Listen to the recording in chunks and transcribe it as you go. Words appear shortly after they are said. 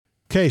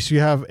Okay, so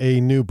you have a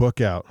new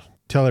book out.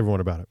 Tell everyone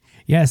about it.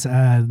 Yes,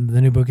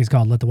 the new book is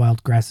called Let the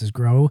Wild Grasses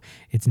Grow.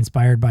 It's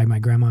inspired by my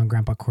grandma and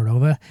grandpa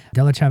Cordova,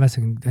 Della Chavez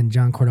and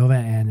John Cordova,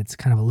 and it's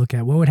kind of a look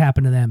at what would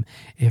happen to them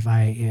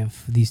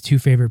if these two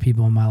favorite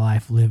people in my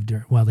life lived,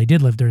 they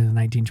did live during the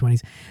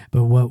 1920s,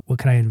 but what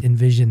could I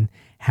envision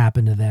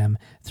happen to them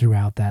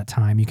throughout that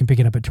time? You can pick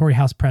it up at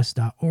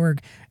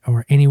torreyhousepress.org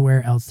or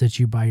anywhere else that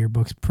you buy your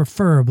books,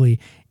 preferably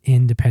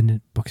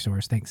independent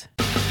bookstores. Thanks.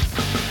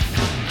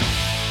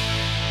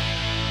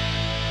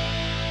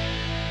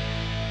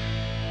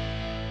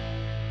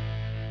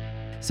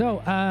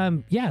 So,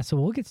 so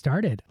we'll get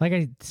started. Like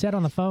I said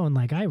on the phone,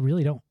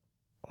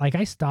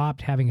 I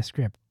stopped having a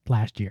script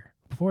last year.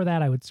 Before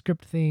that, I would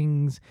script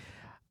things.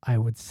 I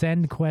would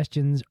send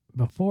questions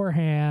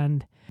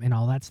beforehand and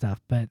all that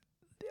stuff. But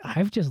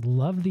I've just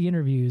loved the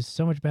interviews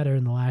so much better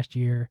in the last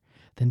year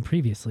than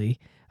previously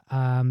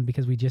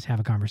because we just have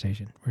a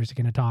conversation. We're just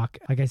going to talk.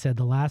 Like I said,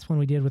 the last one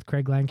we did with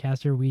Craig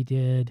Lancaster, we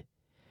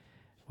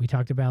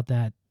talked about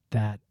that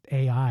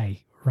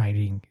AI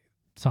writing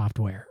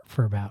software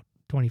for about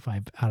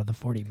 25 out of the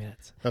 40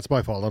 minutes. That's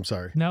my fault. I'm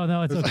sorry. No,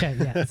 it's okay.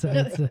 Yeah,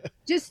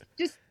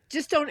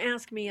 just don't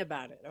ask me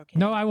about it. Okay.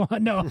 No, I won't.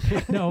 No,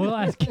 we'll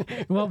ask.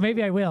 Well,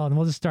 maybe I will, and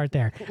we'll just start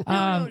there.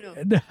 No.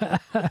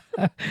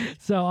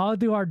 So I'll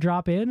do our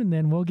drop in, and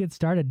then we'll get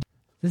started.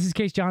 This is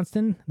Case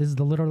Johnston. This is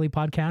the Literally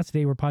Podcast.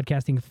 Today we're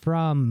podcasting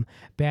from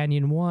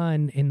Banyan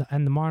One and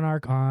the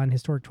Monarch on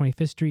historic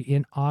 25th Street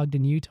in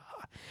Ogden, Utah.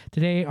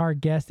 Today our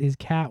guest is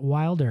Kat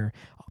Wilder,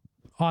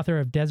 author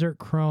of Desert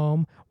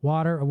Chrome,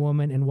 Water, a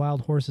Woman, and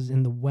Wild Horses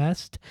in the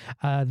West.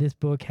 This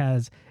book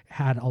has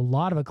had a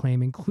lot of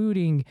acclaim,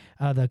 including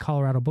the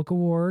Colorado Book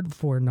Award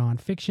for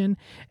nonfiction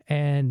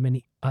and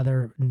many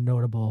other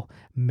notable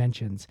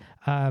mentions.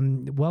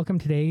 Welcome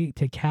today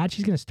to Kat.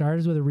 She's going to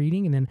start us with a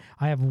reading, and then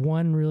I have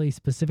one really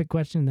specific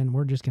question, and then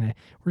we're just gonna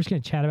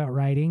chat about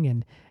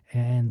writing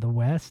and the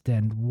West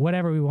and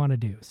whatever we want to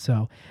do.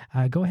 So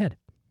go ahead.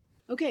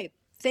 Okay.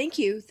 Thank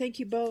you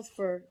both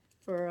for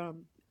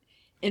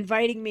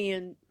inviting me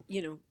and,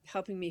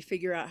 helping me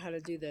figure out how to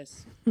do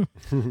this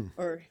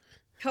or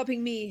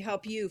helping me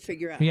help you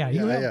figure out. Yeah,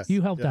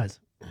 you helped us.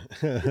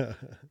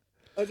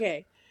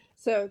 Okay.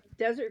 So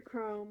Desert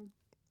Chrome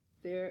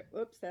there.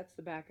 Oops, that's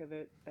the back of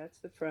it. That's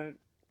the front.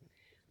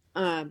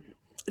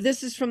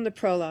 This is from the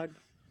prologue.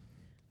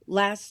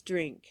 Last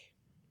drink.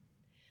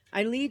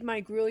 I lead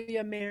my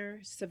Grullia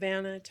mare,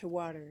 Savannah, to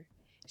water.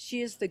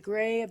 She is the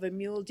gray of a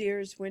mule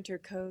deer's winter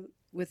coat,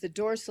 with a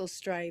dorsal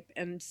stripe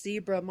and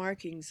zebra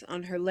markings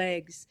on her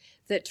legs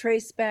that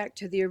trace back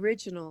to the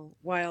original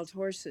wild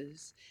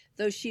horses,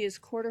 though she is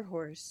quarter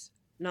horse,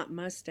 not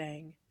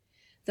Mustang.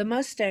 The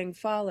Mustang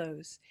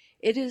follows.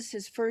 It is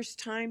his first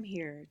time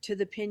here, to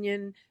the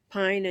pinyon,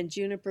 pine, and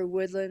juniper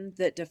woodland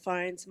that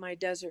defines my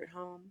desert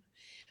home.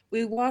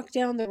 We walk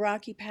down the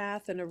rocky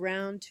path and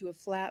around to a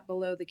flat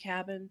below the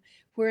cabin,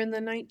 where in the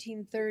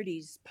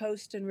 1930s,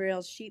 post and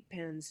rail sheep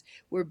pens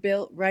were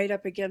built right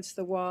up against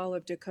the wall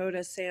of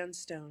Dakota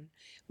sandstone,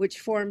 which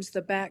forms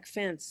the back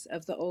fence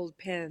of the old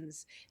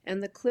pens,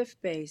 and the cliff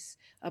base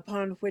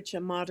upon which a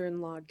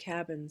modern log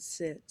cabin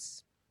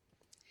sits.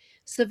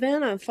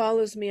 Savannah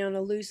follows me on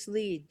a loose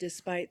lead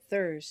despite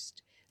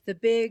thirst. The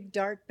big,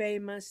 dark bay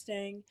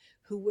Mustang,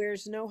 who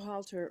wears no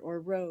halter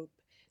or rope,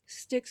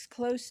 sticks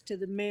close to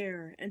the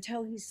mare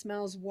until he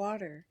smells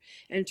water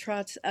and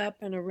trots up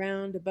and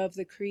around above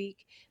the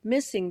creek,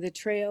 missing the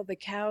trail the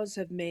cows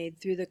have made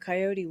through the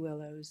coyote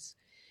willows.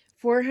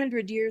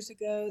 400 years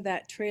ago,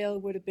 that trail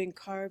would have been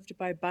carved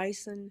by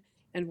bison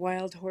and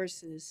wild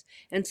horses,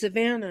 and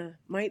Savannah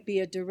might be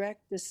a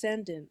direct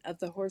descendant of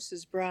the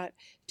horses brought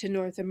to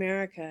North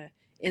America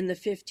in the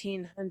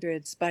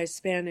 1500s by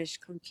Spanish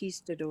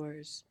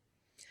conquistadors.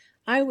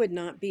 I would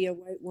not be a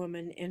white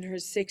woman in her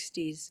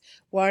 60s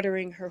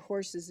watering her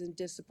horses in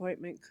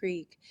Disappointment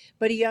Creek,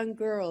 but a young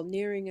girl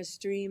nearing a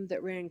stream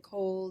that ran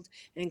cold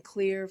and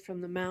clear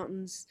from the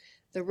mountains,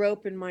 the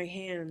rope in my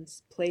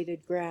hands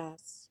plaited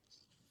grass.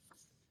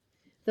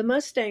 The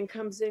Mustang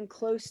comes in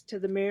close to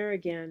the mare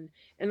again,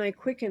 and I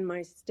quicken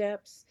my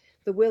steps,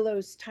 the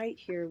willows tight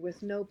here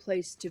with no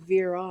place to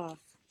veer off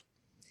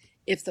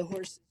if the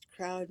horses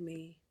crowd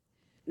me.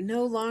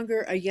 No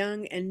longer a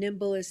young and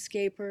nimble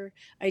escaper,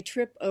 I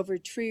trip over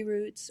tree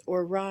roots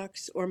or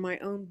rocks or my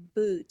own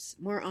boots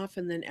more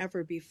often than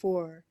ever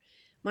before.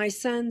 My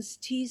sons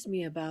tease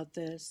me about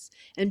this,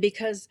 and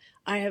because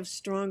I have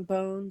strong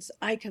bones,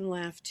 I can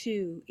laugh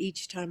too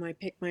each time I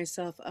pick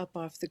myself up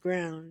off the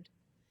ground.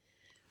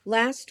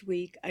 Last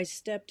week, I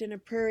stepped in a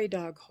prairie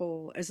dog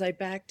hole as I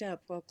backed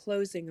up while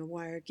closing a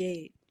wire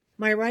gate.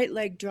 My right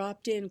leg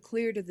dropped in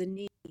clear to the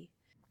knee.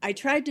 I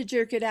tried to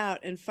jerk it out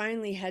and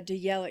finally had to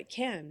yell at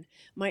Ken,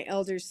 my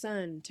elder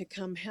son, to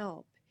come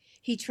help.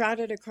 He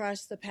trotted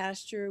across the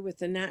pasture with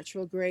the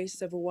natural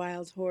grace of a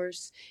wild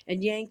horse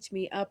and yanked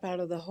me up out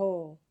of the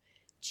hole.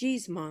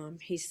 "Geez, Mom,"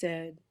 he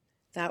said.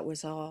 That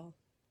was all.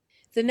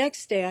 The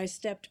next day I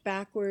stepped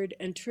backward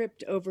and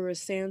tripped over a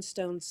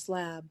sandstone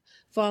slab,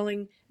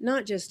 falling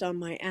not just on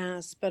my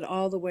ass, but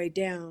all the way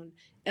down,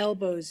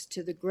 elbows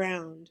to the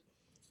ground.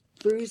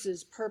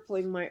 bruises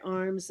purpling my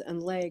arms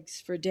and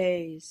legs for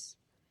days.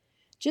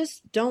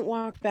 Just don't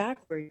walk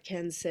backward,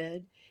 Ken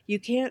said. You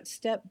can't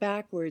step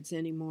backwards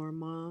anymore,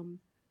 Mom.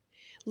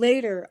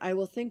 Later, I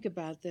will think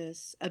about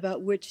this,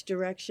 about which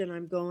direction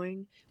I'm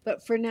going,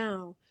 but for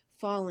now,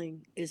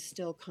 falling is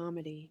still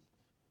comedy.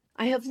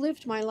 I have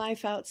lived my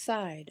life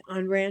outside,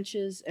 on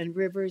ranches and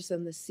rivers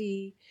and the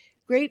sea.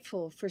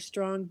 Grateful for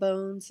strong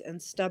bones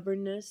and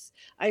stubbornness,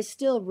 I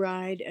still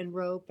ride and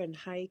rope and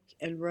hike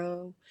and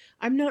row.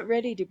 I'm not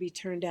ready to be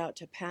turned out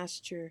to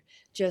pasture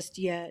just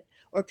yet,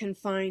 or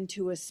confined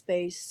to a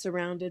space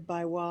surrounded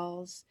by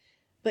walls.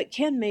 But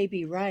Ken may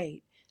be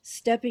right.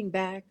 Stepping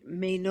back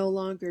may no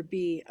longer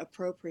be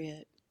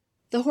appropriate.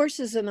 The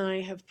horses and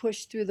I have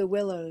pushed through the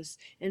willows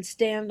and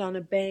stand on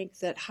a bank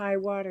that high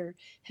water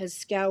has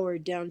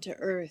scoured down to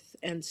earth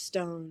and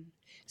stone.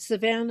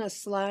 Savannah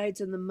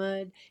slides in the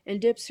mud and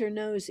dips her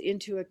nose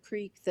into a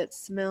creek that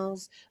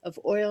smells of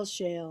oil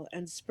shale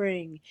and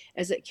spring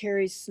as it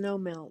carries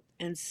snowmelt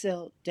and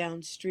silt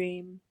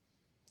downstream.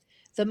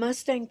 The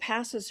Mustang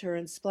passes her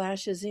and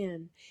splashes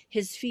in,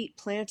 his feet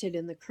planted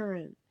in the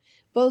current.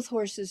 Both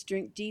horses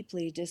drink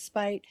deeply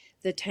despite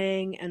the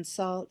tang and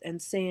salt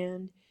and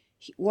sand,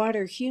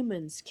 water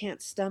humans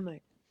can't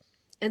stomach.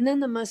 And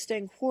then the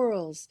Mustang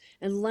whirls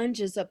and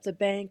lunges up the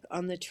bank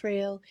on the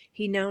trail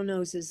he now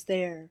knows is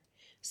there.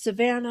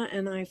 Savannah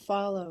and I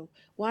follow,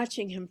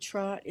 watching him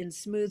trot in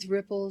smooth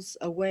ripples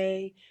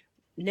away,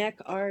 neck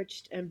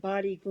arched and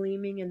body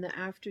gleaming in the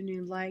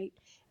afternoon light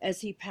as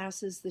he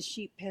passes the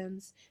sheep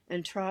pens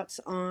and trots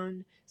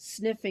on,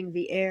 sniffing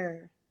the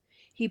air.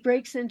 He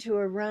breaks into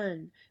a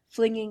run,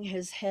 flinging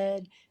his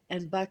head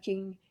and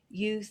bucking,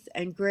 youth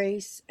and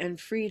grace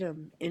and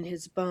freedom in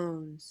his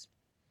bones.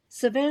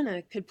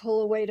 Savannah could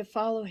pull away to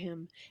follow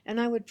him, and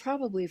I would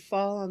probably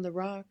fall on the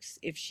rocks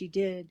if she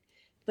did.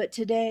 But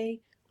today,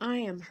 I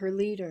am her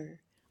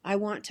leader. I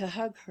want to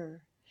hug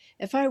her.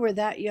 If I were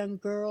that young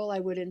girl, I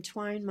would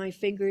entwine my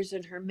fingers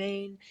in her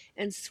mane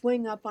and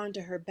swing up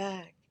onto her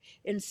back.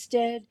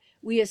 Instead,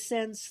 we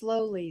ascend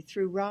slowly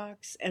through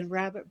rocks and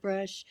rabbit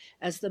brush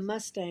as the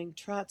Mustang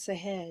trots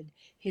ahead,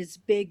 his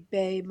big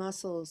bay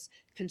muscles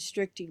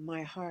constricting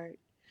my heart.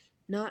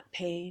 Not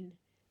pain,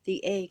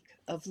 the ache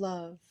of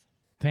love.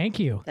 Thank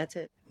you. That's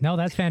it. No,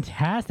 that's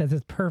fantastic.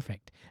 That's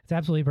perfect. It's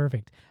absolutely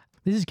perfect.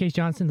 This is Case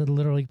Johnson, the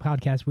Literally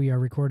podcast. We are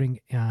recording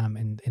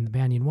in the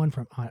Banyan One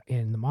from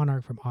in the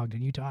Monarch from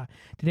Ogden, Utah.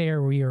 Today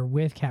we are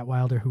with Kat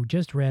Wilder, who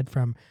just read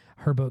from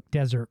her book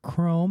Desert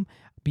Chrome.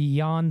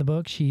 Beyond the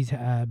book, she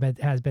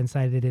has been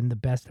cited in the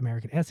Best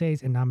American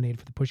Essays and nominated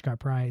for the Pushcart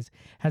Prize.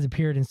 Has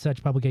appeared in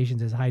such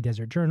publications as High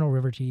Desert Journal,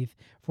 River Chief,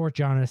 Fourth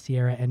Jhana,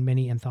 Sierra, and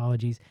many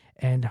anthologies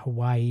and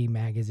Hawaii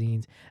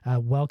magazines.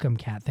 Welcome,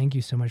 Kat. Thank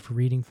you so much for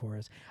reading for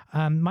us.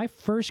 My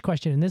first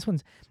question, and this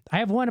one's, I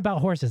have one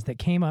about horses that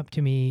came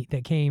to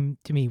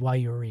me while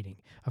you were reading,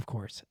 of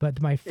course. But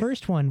my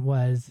first one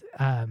was,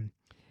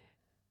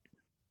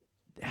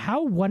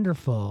 how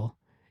wonderful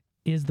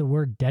is the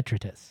word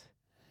detritus?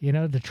 You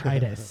know,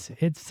 detritus.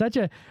 It's such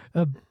a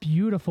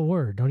beautiful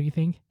word, don't you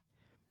think?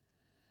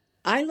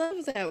 I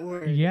love that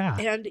word. Yeah.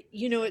 And,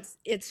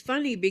 it's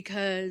funny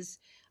because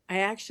I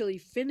actually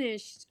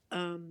finished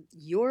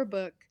your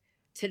book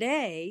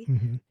today,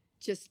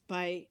 just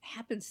by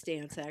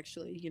happenstance,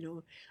 actually,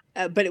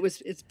 but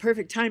it's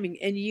perfect timing.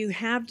 And you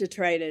have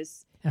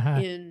detritus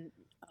in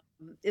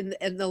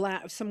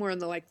somewhere in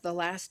the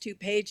last 2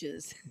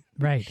 pages.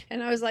 Right.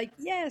 And I was like,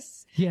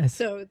 yes.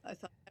 So I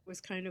thought that was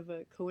kind of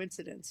a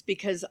coincidence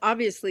because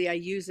obviously I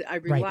use it, I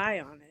rely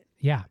on it.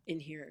 Yeah.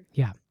 In here.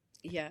 Yeah.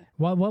 Yeah.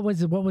 What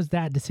was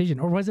that decision,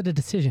 or was it a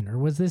decision, or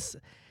was this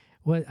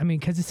what? I mean,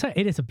 because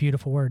it is a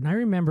beautiful word, and I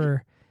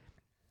remember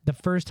the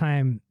first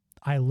time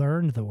I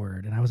learned the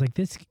word, and I was like,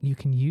 "This you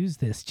can use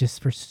this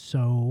just for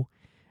so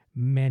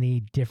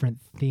many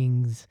different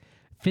things,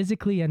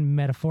 physically and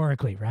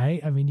metaphorically, right?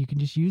 I mean, you can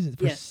just use it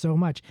for so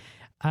much."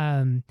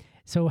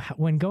 So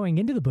when going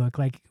into the book,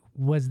 like,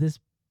 was this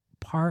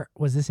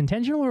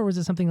intentional, or was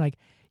it something like,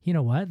 you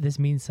know what, this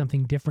means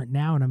something different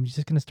now, and I'm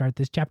just going to start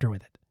this chapter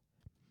with it?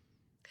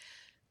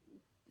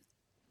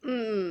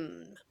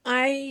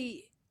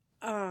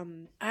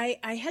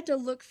 I had to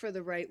look for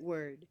the right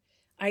word.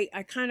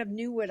 I kind of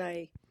knew what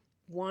I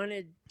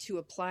wanted to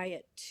apply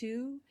it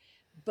to,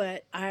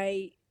 but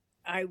I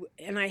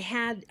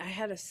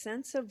had a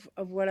sense of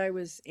what I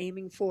was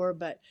aiming for,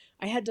 but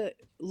I had to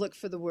look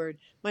for the word.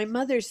 My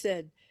mother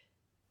said,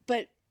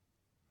 "But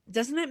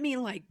doesn't that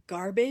mean like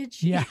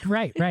garbage?" Yeah,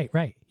 right.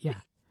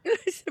 Yeah. And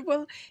I said,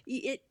 "Well,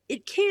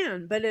 it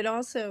can, but it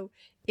also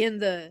in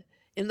the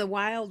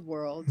wild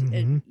world,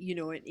 and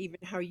and even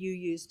how you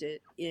used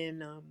it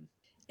in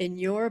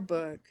your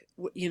book,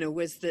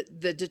 was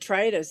that the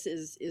detritus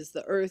is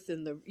the earth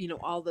and the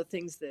all the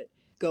things that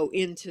go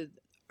into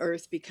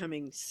earth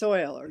becoming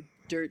soil or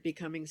dirt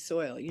becoming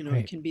soil. Right.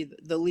 It can be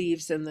the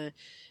leaves and the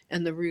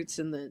roots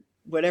and the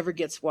whatever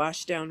gets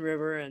washed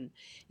downriver, and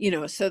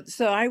so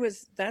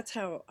that's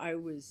how I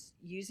was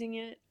using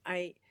it.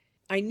 I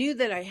knew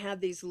that I had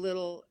these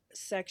little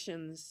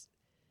sections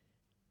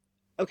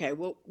okay,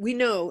 well, we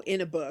know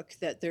in a book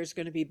that there's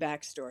going to be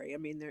backstory. I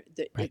mean,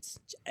 Right.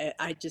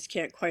 I just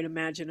can't quite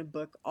imagine a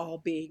book all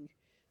being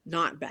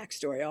not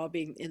backstory, all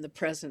being in the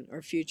present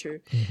or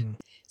future. Hmm.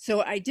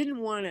 So I didn't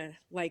want to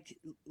like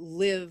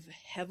live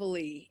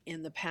heavily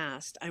in the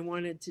past. I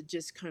wanted to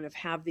just kind of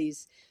have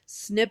these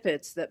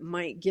snippets that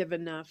might give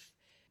enough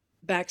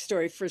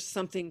backstory for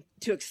something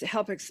to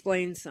help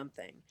explain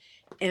something.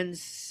 And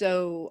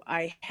so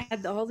I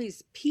had all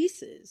these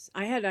pieces.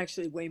 I had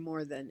actually way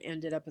more than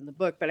ended up in the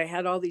book, but I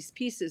had all these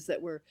pieces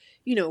that were,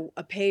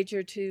 a page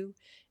or two.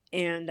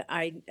 And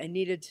I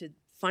needed to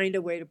find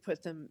a way to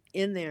put them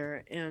in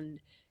there. And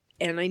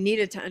I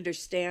needed to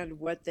understand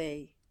what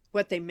they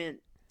meant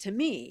to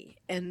me.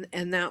 And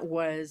that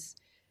was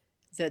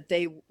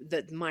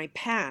that my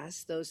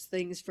past, those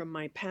things from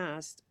my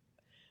past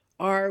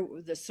are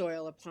the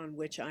soil upon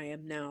which I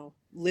am now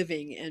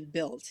living and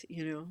built.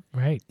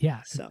 Right.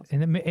 Yeah. So,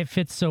 And it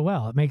fits so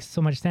well. It makes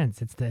so much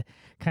sense. It's the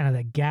kind of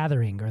the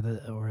gathering or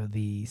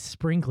the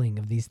sprinkling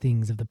of these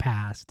things of the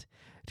past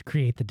to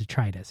create the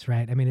detritus,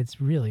 right? I mean, it's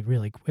really,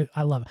 really,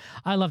 I loved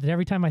it.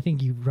 Every time I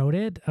think you wrote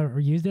it or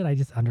used it, I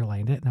just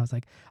underlined it. And I was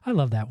like, I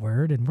love that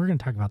word. And we're going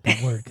to talk about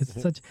that word because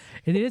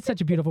it is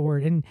such a beautiful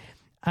word.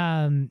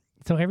 And,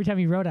 so every time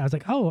you wrote it, I was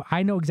like, oh,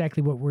 I know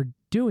exactly what we're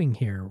doing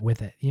here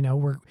with it.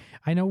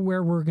 I know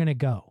where we're going to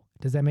go.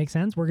 Does that make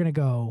sense? We're going to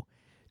go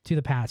to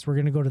the past. We're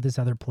going to go to this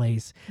other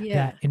place yeah.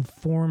 that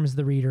informs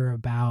the reader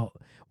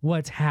about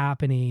what's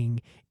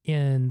happening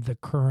in the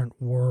current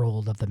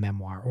world of the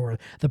memoir or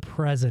the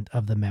present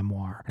of the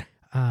memoir.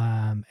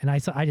 And I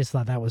just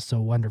thought that was so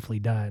wonderfully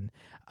done.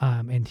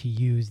 And to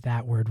use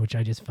that word, which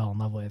I just fell in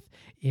love with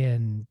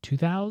in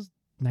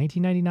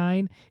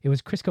 1999, it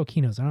was Chris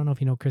Coquinos. I don't know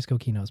if you know Chris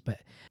Coquinos, but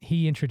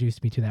he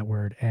introduced me to that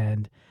word,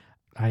 and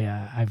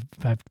I've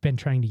been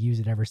trying to use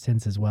it ever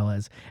since, as well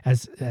as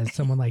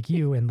someone like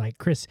you and like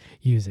Chris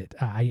use it.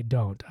 I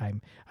don't.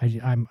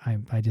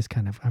 I just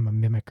kind of I'm a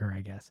mimicker, I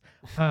guess.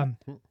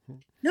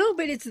 No,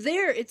 but it's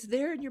there. It's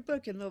there in your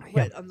book on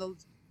Yeah. on the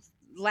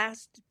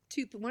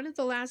one of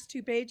the last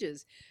two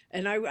pages,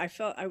 and I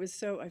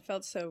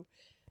felt so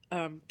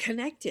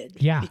connected.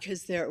 Yeah.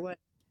 Because there it was.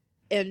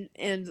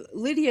 And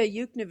Lydia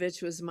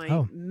Yuknovich was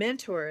my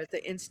mentor at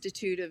the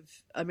Institute of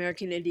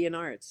American Indian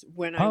Arts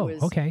when I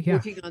was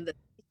working on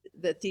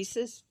the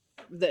thesis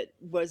that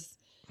was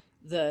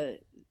the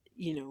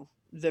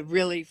the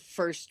really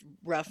first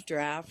rough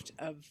draft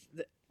of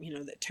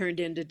that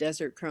turned into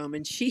Desert Chrome.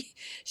 And she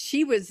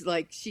just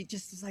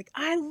was like,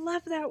 I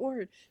love that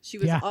word. She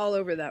was all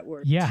over that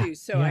word too.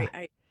 So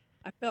I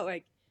felt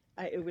like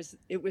it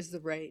was the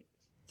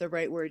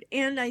right word.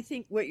 And I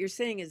think what you're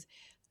saying is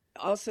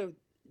also,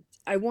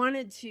 I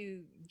wanted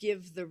to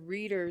give the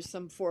reader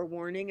some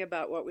forewarning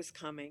about what was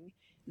coming,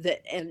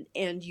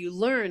 and you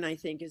learn, I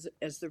think,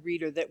 as the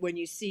reader, that when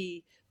you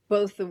see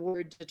both the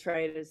word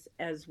detritus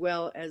as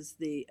well as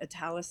the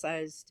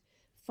italicized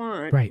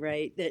font,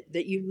 right, that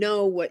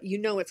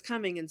what's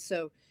coming. And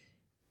so,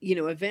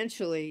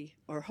 eventually,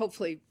 or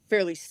hopefully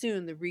fairly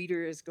soon, the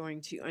reader is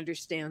going to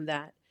understand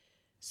that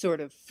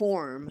sort of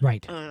form,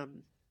 right?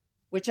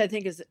 Which I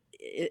think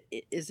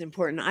is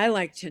important. I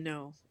like to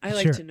know. I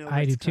like Sure, to know what's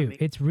I do coming. too.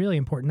 It's really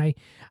important.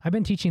 I've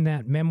been teaching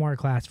that memoir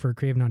class for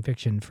creative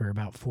nonfiction for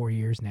about 4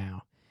 years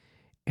now,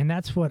 and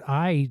that's what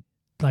I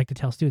like to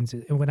tell students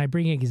when I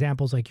bring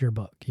examples like your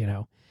book,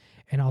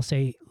 and I'll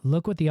say,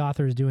 look what the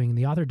author is doing, and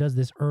the author does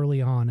this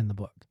early on in the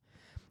book,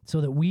 so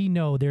that we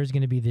know there's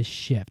going to be this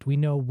shift. We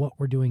know what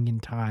we're doing in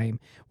time.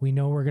 We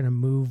know we're going to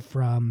move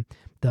from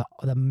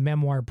the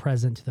memoir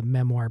present to the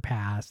memoir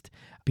past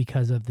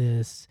because of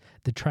this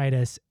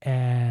detritus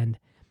and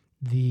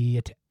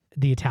the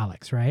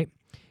italics, right?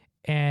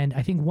 And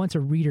I think once a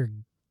reader,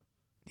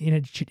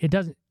 it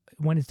doesn't,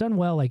 when it's done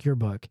well, like your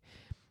book,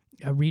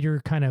 a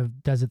reader kind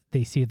of does it.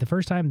 They see it the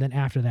first time, then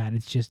after that,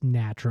 it's just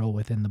natural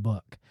within the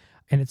book.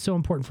 And it's so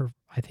important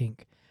I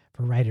think,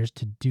 for writers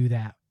to do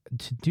that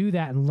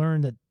and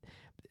learn that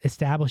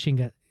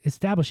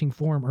establishing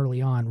form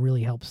early on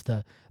really helps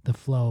the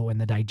flow and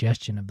the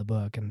digestion of the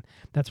book. And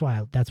that's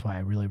why I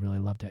really, really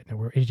loved it. And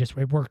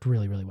it worked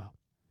really, really well.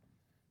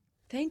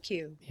 Thank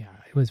you. Yeah,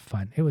 it was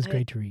fun. It was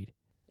great to read.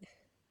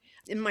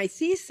 In my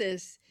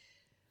thesis,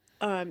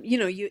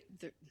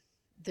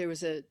 there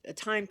was a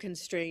time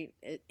constraint,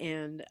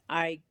 and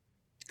I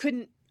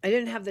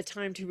didn't have the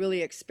time to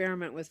really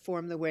experiment with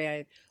form the way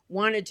I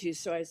wanted to.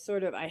 So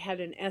I had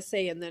an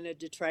essay and then a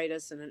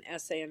detritus and an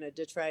essay and a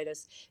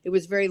detritus. It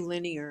was very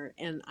linear,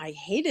 and I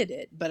hated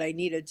it, but I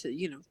needed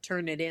to,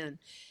 turn it in.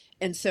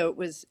 And so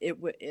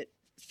it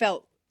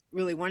felt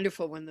really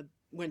wonderful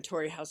when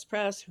Torrey House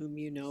Press, whom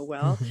you know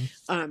well,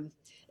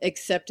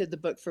 accepted the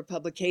book for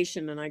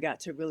publication, and I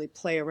got to really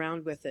play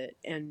around with it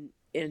and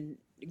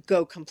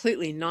go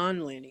completely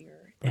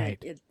non-linear.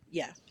 Right.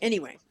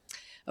 Anyway.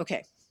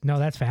 Okay. No,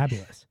 that's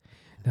fabulous.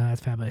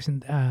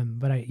 And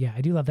but I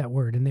do love that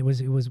word, and it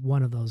was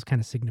one of those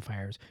kind of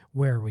signifiers.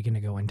 Where are we going to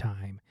go in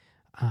time?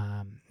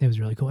 It was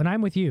really cool, and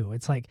I'm with you.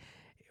 It's like,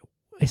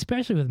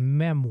 especially with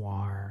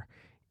memoir,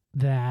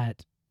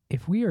 that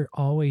if we are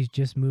always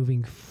just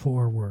moving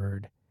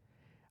forward,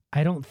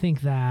 I don't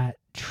think that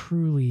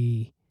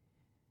truly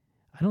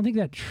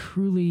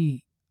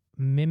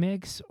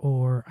mimics,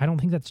 or I don't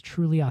think that's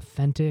truly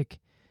authentic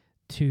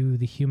to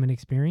the human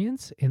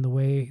experience in the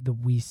way that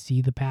we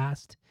see the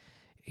past,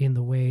 in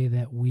the way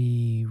that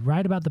we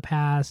write about the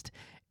past.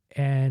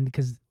 And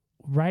because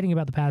writing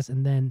about the past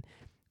and then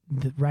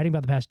writing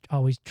about the past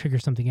always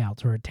triggers something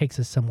else, or it takes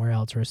us somewhere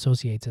else, or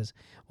associates us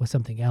with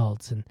something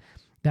else. And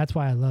that's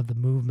why I love the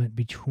movement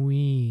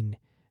between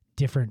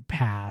different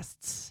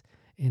pasts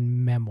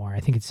in memoir. I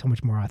think it's so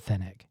much more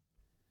authentic.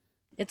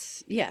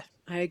 Yeah,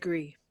 I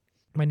agree.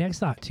 My next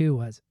thought too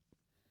was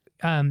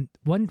one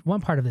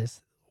part of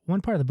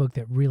the book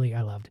that really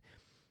I loved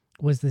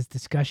was this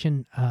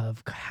discussion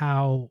of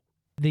how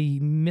the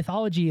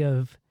mythology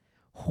of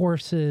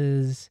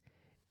horses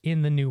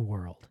in the New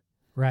World,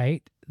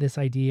 right? This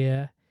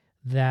idea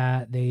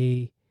that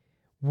they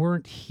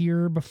weren't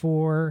here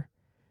before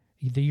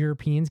the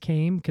Europeans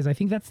came, because I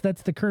think that's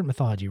the current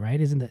mythology, right?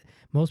 Isn't it?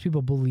 Most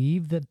people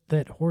believe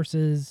that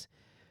horses,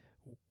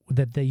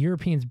 that the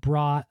Europeans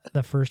brought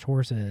the first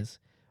horses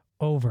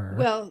over.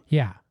 Well,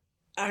 yeah.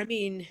 I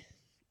mean,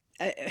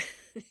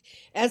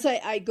 as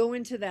I go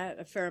into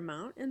that a fair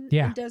amount in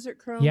Desert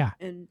Chrome, Yeah.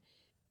 and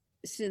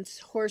since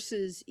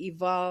horses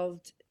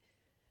evolved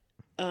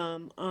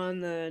on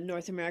the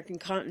North American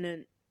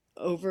continent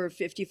over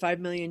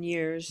 55 million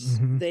years,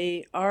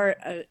 they are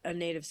a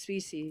native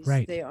species.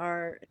 Right. They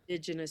are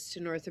indigenous to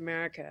North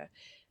America.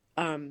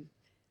 I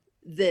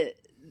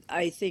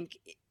think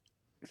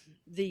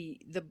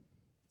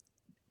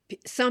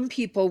some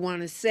people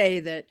want to say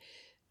that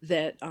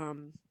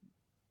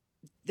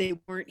they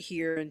weren't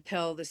here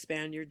until the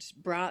Spaniards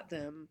brought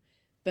them,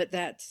 but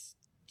that's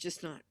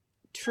just not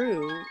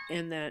true,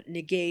 and that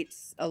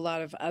negates a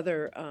lot of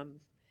other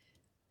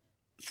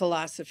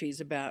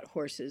philosophies about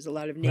horses. A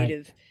lot of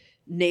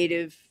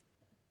native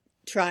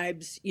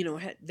tribes,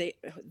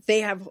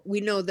 they have.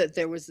 We know that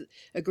there was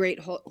a great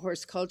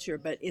horse culture,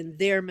 but in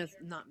their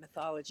not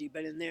mythology,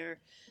 but in their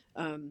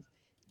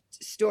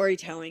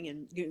storytelling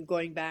and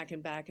going back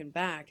and back and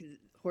back,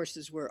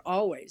 horses were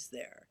always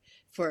there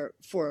for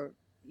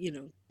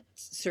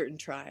certain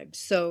tribes.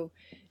 So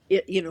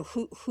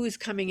who's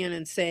coming in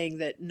and saying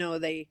that no,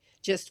 they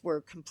just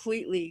were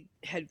completely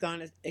had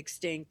gone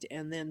extinct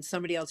and then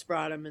somebody else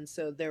brought them, and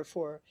so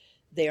therefore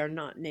they are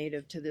not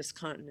native to this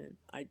continent.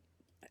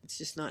 It's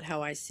just not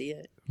how I see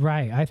it.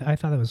 Right. I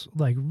thought that was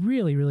like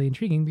really, really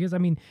intriguing, because I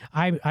mean,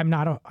 I'm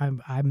not a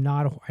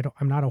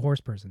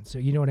horse person. So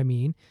you know what I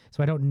mean?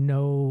 So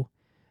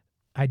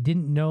I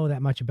didn't know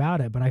that much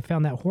about it, but I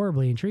found that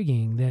horribly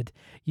intriguing that,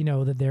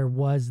 that there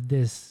was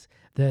this,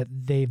 that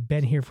they've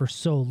been here for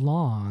so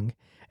long.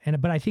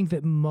 But I think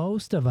that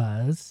most of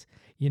us,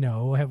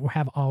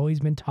 have always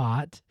been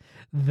taught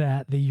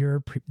that the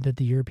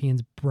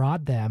Europeans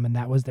brought them, and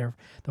that was the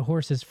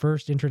horse's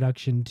first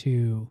introduction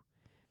to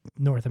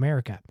North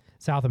America,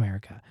 South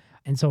America.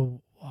 And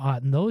so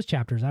in those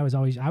chapters, I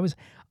was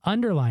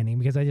underlining,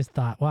 because I just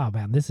thought, wow,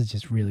 man, this is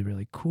just really,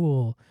 really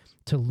cool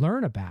to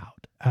learn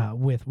about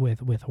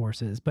with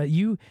horses. But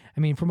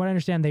from what I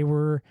understand,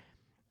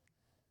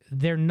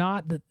 they're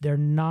not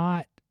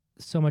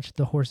so much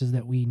the horses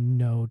that we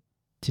know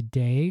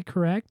today,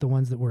 correct? The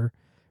ones that were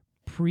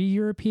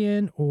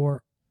pre-European,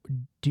 or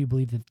do you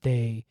believe that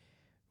they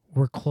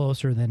were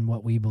closer than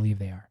what we believe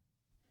they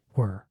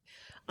were?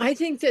 I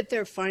think that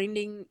they're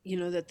finding,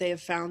 that they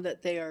have found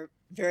that they are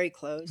very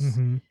close.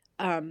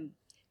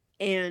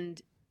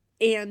 And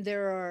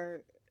there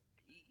are,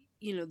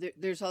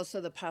 there's also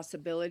the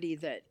possibility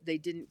that they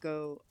didn't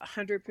go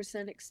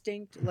 100%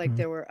 extinct. Like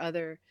there were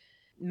other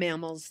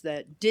mammals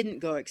that didn't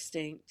go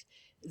extinct,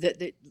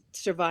 that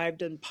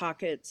survived in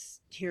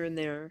pockets here and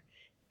there.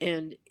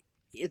 And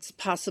it's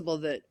possible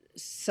that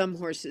some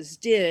horses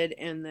did,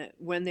 and that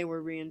when they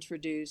were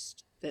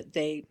reintroduced, that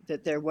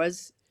there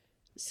was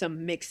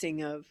some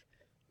mixing of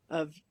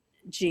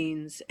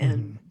genes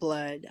and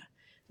blood,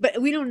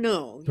 but we don't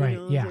know.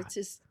 It's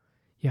just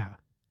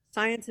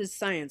science is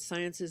science.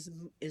 Science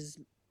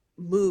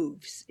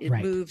moves. It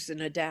moves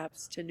and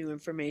adapts to new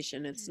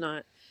information. It's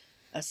not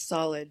a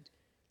solid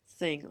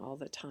thing all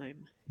the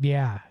time.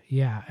 Yeah.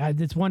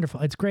 It's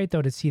wonderful. It's great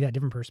though to see that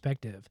different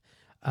perspective,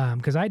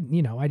 because I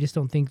just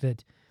don't think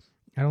that.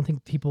 I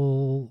think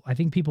people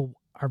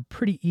are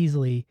pretty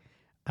easily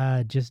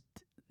just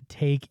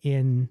take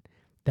in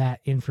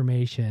that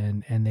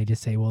information and they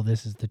just say, well,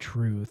 this is the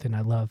truth. And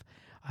I love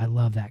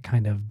that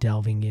kind of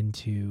delving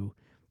into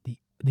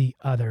the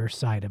other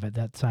side of it,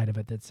 that side of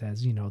it that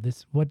says,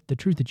 what the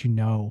truth that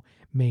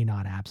may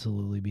not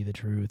absolutely be the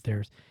truth.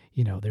 There's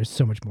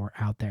so much more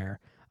out there.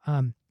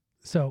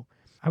 So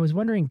I was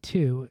wondering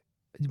too,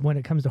 when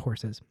it comes to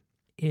horses,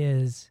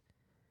 is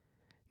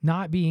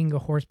not being a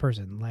horse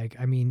person. Like,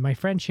 my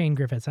friend Shane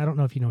Griffiths, I don't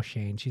know if you know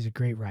Shane, she's a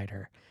great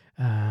writer.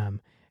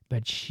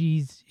 But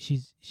she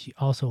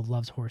also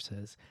loves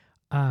horses.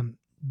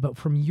 But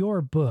from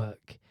your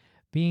book,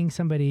 being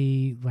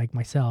somebody like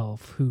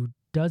myself who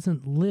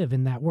doesn't live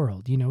in that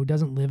world,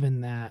 doesn't live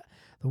in the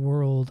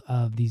world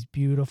of these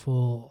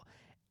beautiful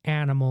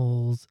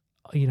animals,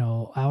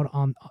 out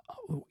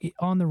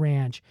on the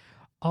ranch,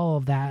 all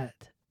of that.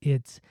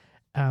 It's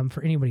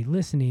for anybody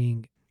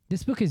listening,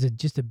 this book is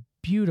just a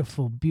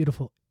beautiful,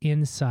 beautiful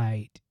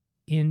insight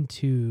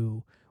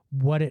into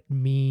what it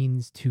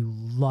means to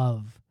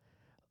love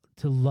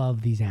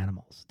these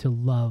animals, to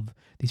love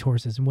these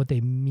horses, and what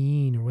they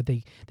mean, or what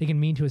they can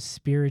mean to us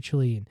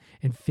spiritually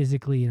and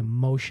physically and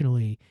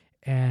emotionally.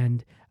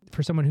 And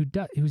for someone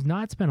who's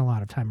not spent a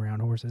lot of time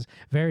around horses,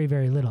 very,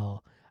 very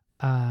little,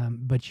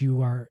 but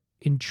you are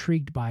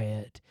intrigued by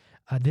it,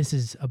 this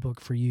is a book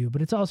for you.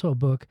 But it's also a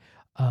book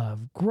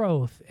of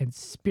growth and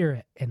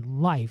spirit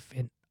and life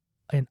and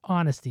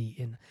honesty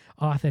and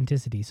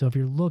authenticity. So if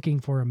you're looking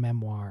for a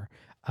memoir,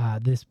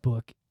 this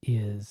book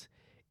is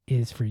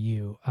for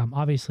you.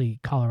 Obviously,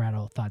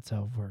 Colorado thought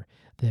so for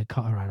the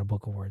Colorado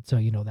Book Award, so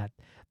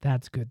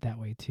that's good that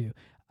way too.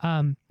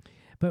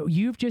 But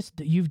you've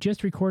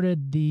just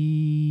recorded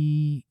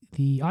the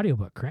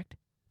audiobook, correct?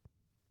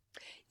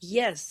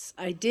 Yes,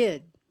 I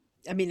did.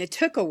 I mean, it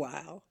took a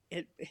while.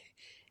 It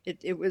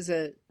was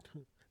a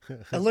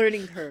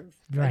learning curve,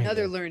 Right.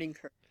 Another learning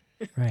curve.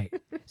 Right.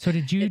 So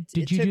did you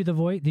do the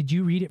voice? Did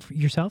you read it for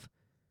yourself?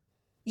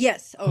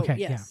 Yes. Oh, Okay,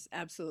 yes,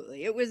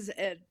 absolutely. It was.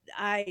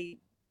 I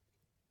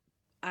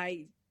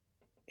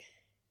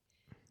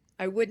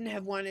wouldn't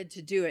have wanted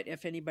to do it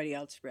if anybody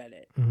else read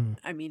it. Mm-hmm.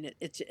 I mean,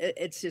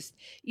 it's just,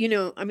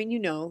 I mean,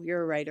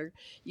 you're a writer.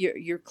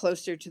 You're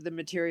closer to the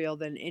material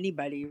than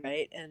anybody,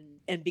 right? And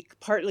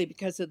partly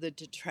because of the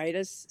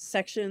detritus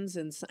sections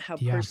and how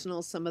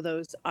personal some of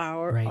those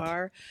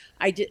are.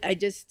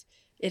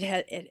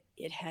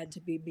 It had to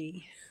be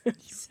me.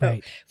 So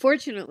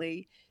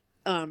fortunately,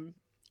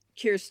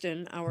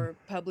 Kirsten, our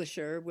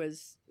publisher,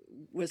 was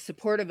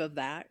supportive of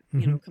that,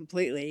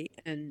 completely,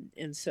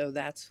 and so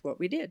that's what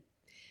we did.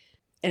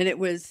 And it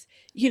was,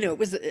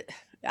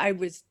 I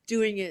was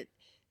doing it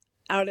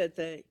out at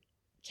the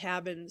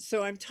cabin.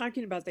 So I'm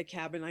talking about the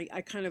cabin. I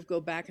kind of go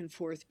back and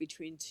forth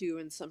between 2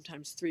 and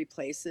sometimes 3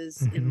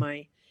 places in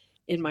my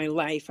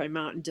life. I'm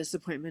out in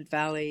Disappointment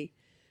Valley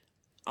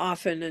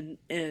often,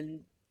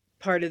 and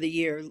part of the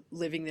year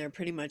living there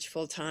pretty much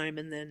full time,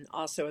 and then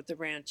also at the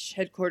ranch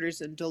headquarters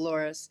in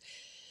Dolores.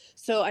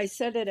 So I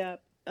set it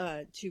up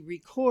to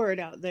record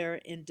out there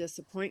in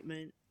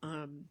Disappointment,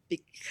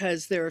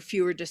 because there are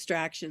fewer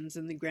distractions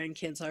and the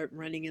grandkids aren't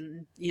running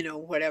and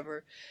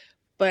whatever.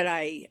 But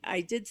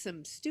I did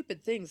some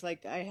stupid things,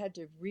 like I had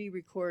to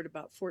re-record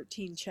about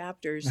 14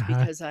 chapters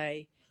because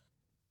I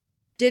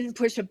didn't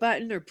push a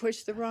button or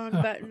push the wrong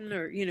button,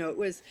 or it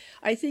was,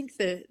 I think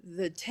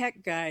the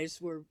tech guys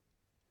were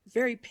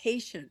very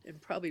patient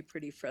and probably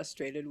pretty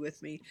frustrated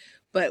with me,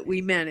 but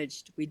we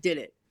did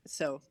it.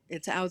 So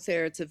it's out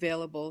there, it's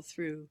available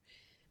through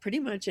pretty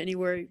much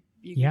anywhere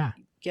you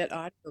get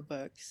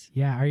audiobooks.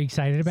 Yeah. Are you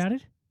excited about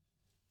it?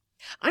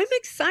 I'm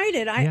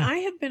excited. I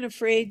have been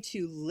afraid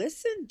to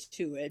listen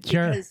to it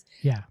because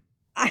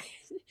I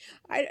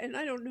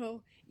don't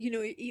know,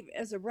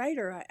 as a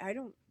writer, I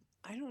don't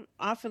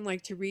often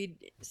like to read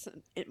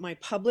my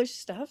published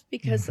stuff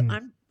because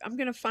I'm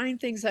going to find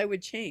things I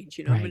would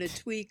change, I'm going to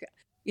tweak,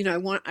 I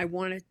want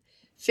to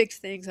fix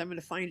things. I'm going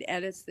to find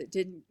edits that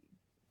didn't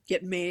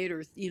get made,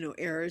 or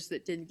errors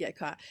that didn't get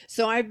caught.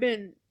 So I've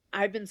been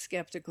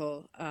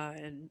skeptical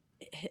and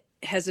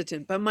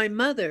hesitant. But my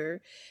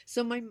mother,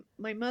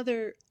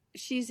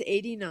 she's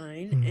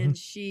 89, and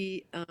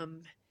she I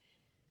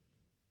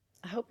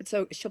hope it's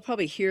okay. She'll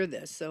probably hear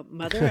this. So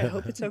Mother, I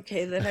hope it's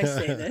okay that I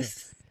say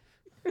this.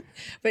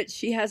 But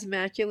she has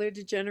macular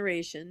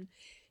degeneration.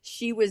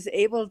 She was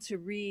able to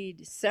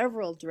read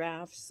several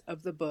drafts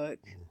of the book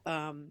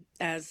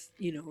as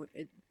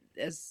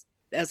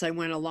I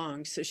went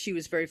along. So she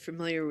was very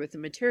familiar with the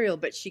material,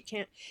 but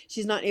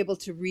she's not able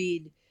to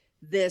read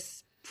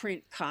this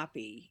print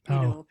copy,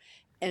 And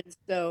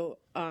so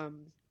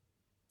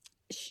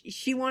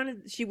she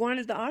wanted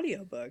the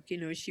audiobook.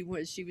 She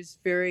was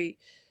very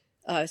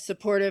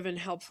supportive and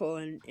helpful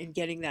in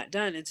getting that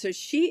done. And so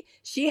she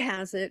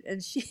has it,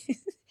 and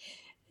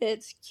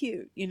it's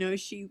cute.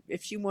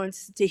 If she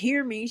wants to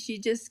hear me, she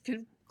just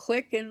can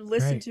click and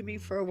listen to me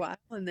for a while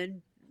and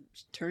then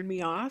turn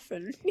me off,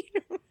 and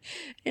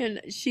and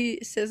she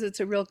says it's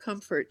a real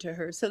comfort to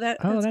her. So that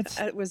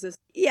was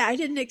I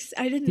didn't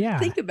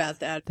think about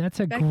that. That's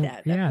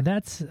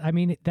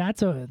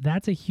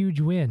a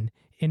huge win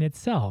in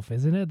itself,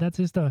 isn't it? That's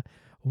just a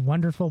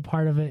wonderful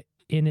part of it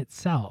in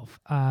itself.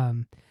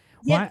 I'm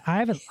going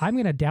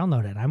to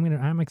download it.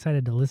 I'm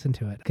excited to listen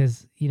to it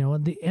because,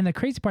 and the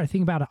crazy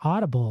thing about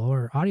Audible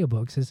or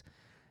audiobooks is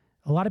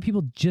a lot of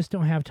people just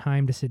don't have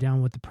time to sit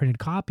down with the printed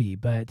copy,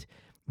 but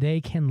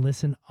they can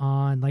listen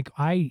on, like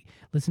I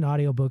listen to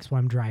audiobooks while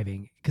I'm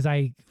driving because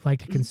I like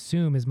to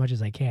consume as much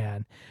as I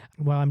can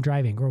while I'm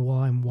driving or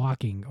while I'm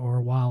walking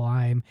or while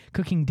I'm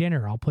cooking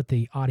dinner. I'll put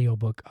the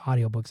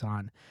audiobooks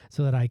on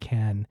so that I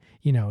can,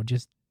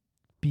 just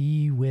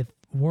be with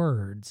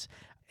words.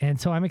 And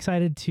so I'm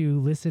excited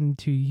to listen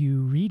to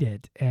you read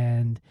it,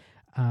 and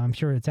I'm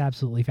sure it's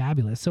absolutely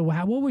fabulous. So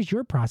what was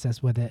your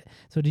process with it?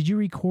 So did you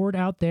record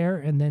out there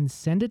and then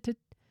send it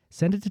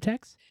send it to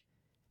text?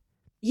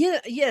 Yeah,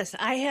 yes,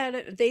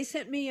 they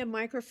sent me a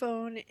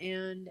microphone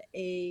and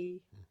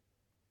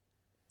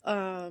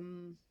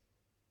um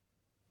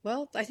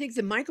well, I think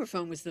the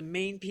microphone was the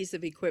main piece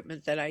of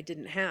equipment that I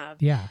didn't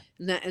have. Yeah.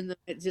 And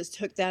I just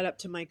hooked that up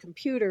to my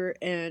computer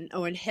and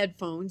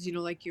headphones,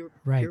 like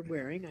Right. you're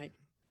wearing.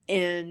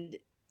 And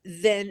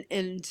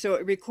and so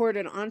it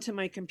recorded onto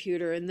my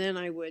computer, and then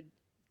I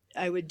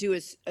would do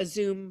a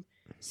Zoom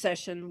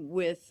session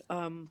with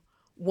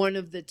one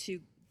of the two.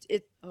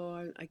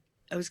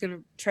 I was going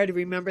to try to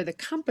remember the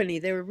company.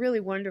 They were really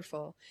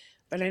wonderful,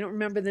 but I don't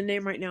remember the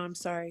name right now. I'm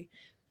sorry.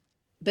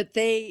 But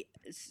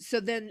so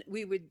then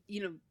we would,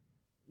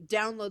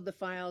 download the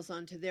files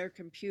onto their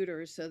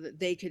computer so that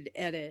they could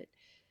edit,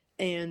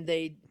 and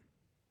they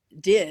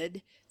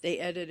did. They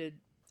edited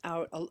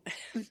out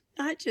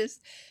not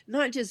just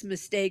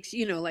mistakes,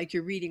 like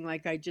you're reading,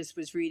 like I just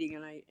was reading,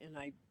 and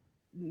I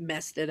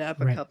messed it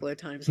up a Right. couple of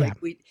times. Yeah.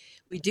 Like we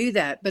do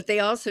that, but they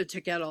also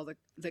took out all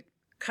the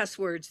cuss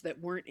words that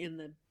weren't in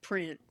the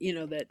print,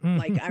 that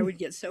like I would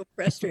get so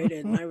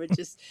frustrated and I would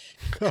just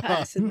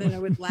cuss, and then I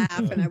would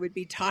laugh and I would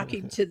be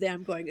talking to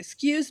them going,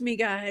 "Excuse me,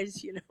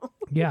 guys,"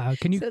 Yeah.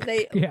 Can you? So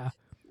they Yeah.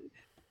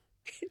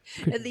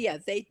 and yeah,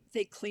 they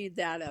cleaned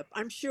that up.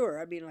 I'm sure.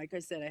 I mean, like I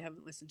said, I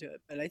haven't listened to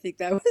it, but I think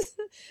that was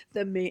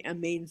a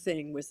main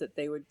thing, was that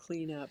they would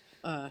clean up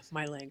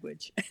my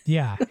language.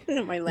 Yeah.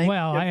 My language.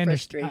 Well, I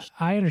understand.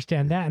 I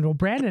understand that. And well,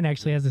 Brandon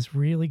actually has this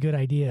really good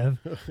idea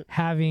of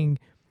having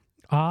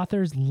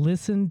authors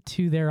listen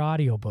to their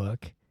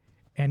audiobook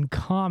and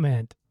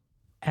comment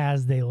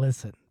as they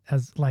listen,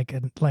 as like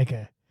a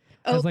podcast.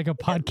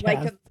 Like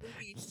a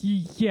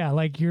movie. Yeah,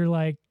 like you're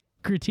like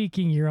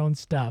critiquing your own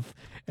stuff,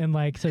 and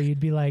like so you'd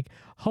be like,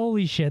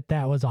 "Holy shit,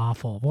 that was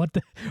awful! What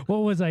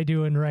was I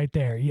doing right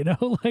there?"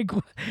 Like,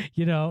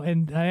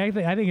 And I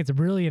think it's a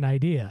brilliant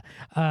idea,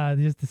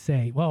 just to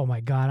say, "Oh my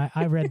God,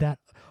 I read that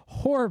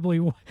horribly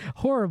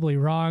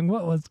wrong.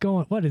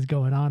 What is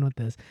going on with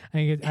this?"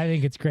 I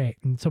think it's great.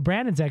 And so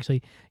Brandon's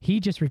he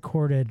just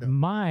recorded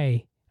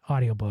my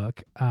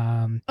audiobook.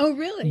 Oh,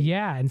 really?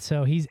 Yeah, and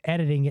so he's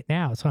editing it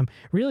now. So I'm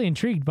really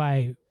intrigued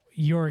by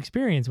your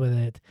experience with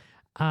it.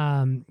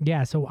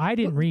 Yeah, so I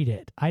didn't read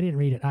it.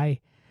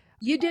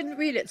 You didn't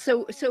read it.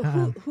 So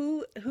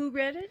who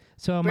read it?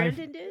 So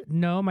Brandon did?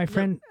 No, my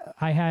friend. No.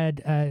 I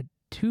had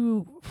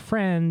two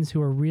friends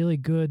who are really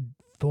good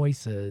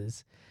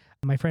voices.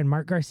 My friend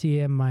Mark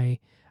Garcia and my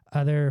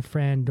other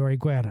friend Dori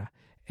Guerra.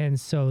 And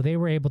so they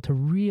were able to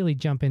really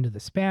jump into the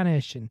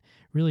Spanish and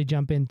really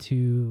jump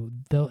into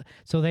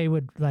so they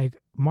would, like,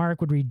 Mark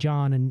would read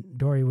John and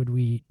Dori would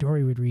read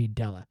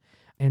Della.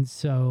 And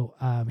so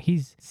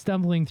he's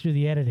stumbling through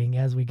the editing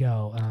as we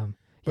go.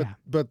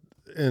 But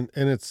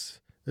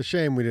it's a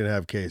shame we didn't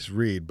have Case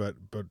read, but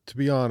to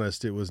be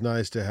honest, it was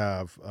nice to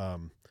have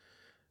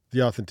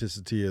the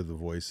authenticity of the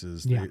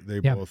voices. Yeah. They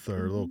both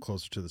are a little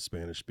closer to the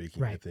Spanish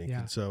speaking, Right. I think.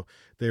 Yeah. And so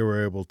they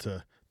were able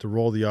to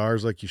roll the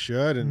R's like you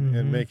should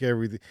and make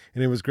everything.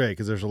 And it was great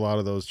because there's a lot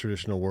of those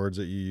traditional words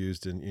that you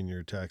used in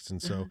your text. And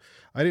so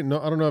I don't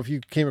know if you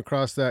came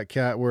across that,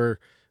 Kat, where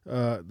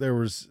there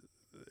was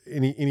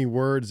any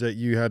words that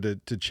you had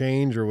to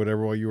change or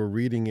whatever while you were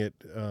reading it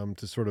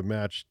to sort of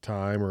match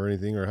time or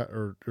anything,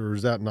 or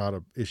is that not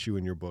an issue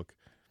in your book?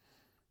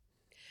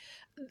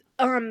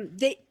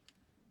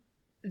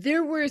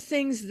 There were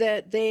things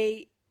that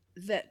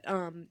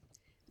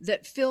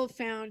Phil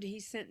found. He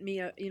sent me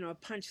a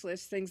punch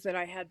list, things that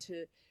I had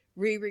to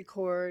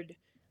re-record.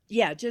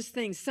 Yeah, just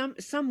things.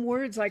 Some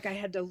words, like I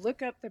had to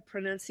look up the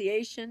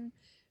pronunciation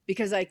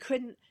because I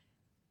couldn't.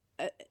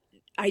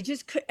 I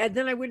just could, and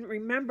then I wouldn't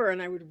remember,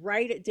 and I would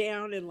write it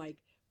down and like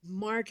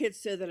mark it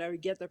so that I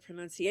would get the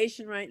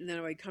pronunciation right, and then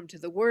I would come to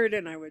the word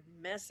and I would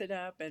mess it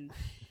up, and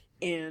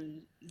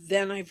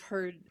then I've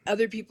heard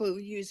other people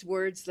use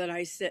words that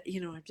I said,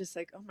 I'm just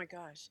like, oh my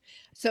gosh.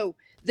 So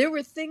there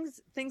were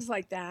things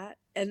like that,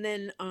 and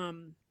then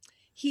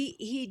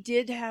he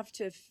did have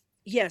to,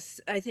 yes,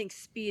 I think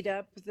speed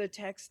up the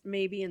text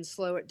maybe and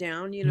slow it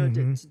down,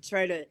 to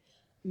try to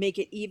make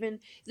it even.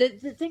 The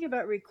thing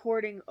about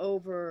recording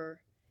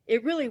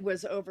it really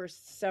was over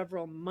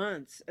several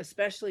months,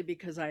 especially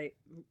because I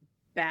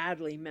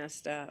badly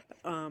messed up.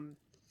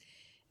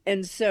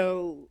 And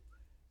so,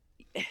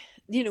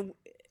 when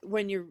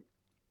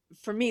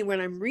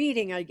I'm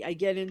reading, I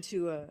get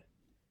into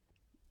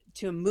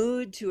a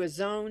mood, to a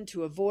zone,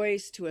 to a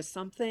voice, to a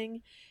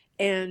something.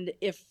 And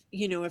if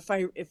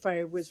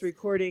I was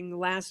recording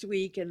last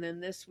week and then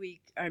this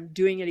week I'm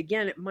doing it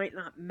again, it might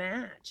not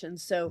match.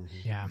 And so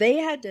they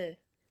had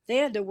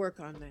to work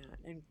on that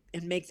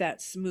and make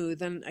that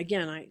smooth. And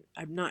again,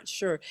 I'm not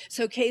sure.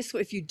 So Case,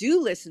 if you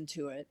do listen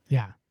to it,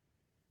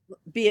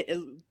 be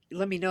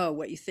let me know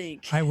what you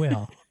think. I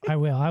will.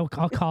 I'll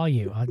call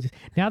you.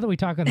 Now that we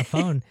talk on the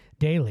phone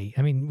daily.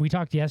 I mean, we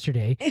talked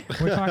yesterday.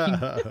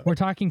 We're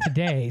talking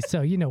today.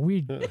 So,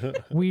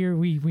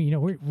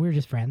 we're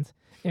just friends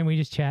and we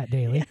just chat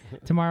daily.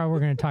 Tomorrow we're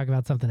going to talk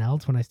about something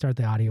else when I start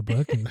the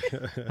audiobook, and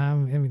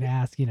I'm going to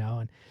ask,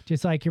 and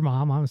just like your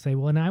mom, I'm going to say,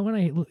 well, now I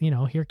want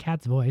to, hear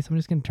Kat's voice. I'm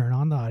just going to turn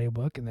on the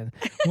audiobook, and then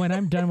when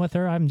I'm done with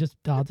her, I'll just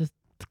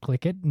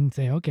click it and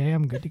say, okay,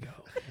 I'm good to go.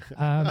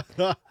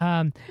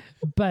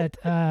 But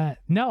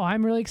no,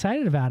 I'm really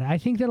excited about it. I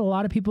think that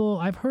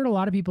I've heard a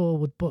lot of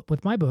people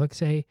with my book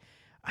say,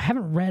 I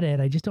haven't read it,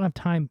 I just don't have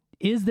time.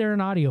 Is there an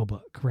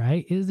audiobook,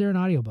 right? Is there an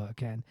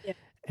audiobook?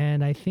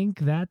 And I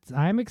think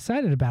I'm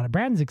excited about it.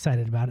 Brandon's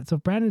excited about it. So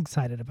if Brandon's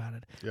excited about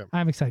it, Yep.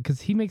 I'm excited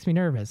because he makes me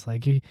nervous.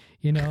 Like, if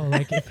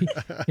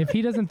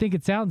he doesn't think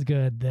it sounds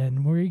good,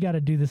 then we got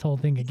to do this whole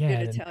thing again. I'm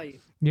going to tell you.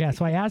 Yeah,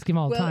 so I ask him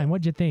all the time,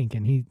 what'd you think?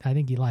 And I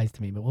think he lies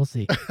to me, but we'll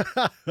see.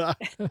 I'm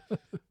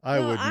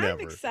I'm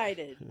never.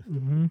 excited.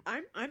 Mm-hmm.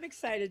 I'm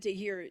excited to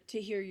hear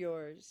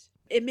yours.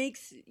 It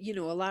makes, a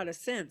lot of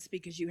sense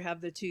because you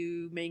have the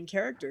two main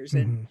characters,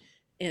 and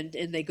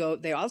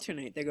they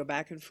alternate, they go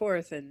back and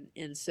forth,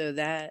 and so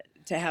that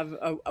to have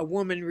a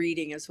woman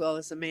reading as well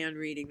as a man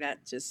reading,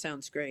 that just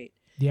sounds great.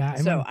 Yeah.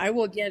 So I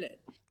will get it.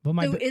 Well,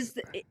 So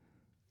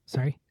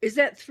is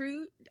that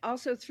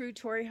also through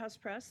Tory House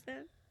Press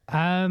then?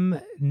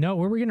 No,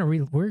 we're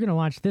gonna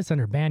launch this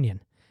under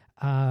Banyan,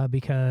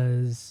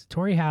 because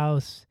Tory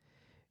House,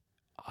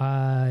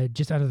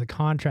 just out of the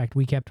contract,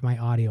 we kept my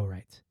audio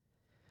rights.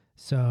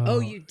 So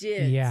you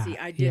did. Yeah, See,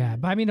 I didn't. yeah,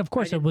 but I mean, of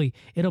course,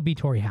 it'll be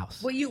Tory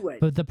House. Well, you would.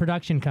 But the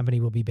production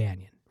company will be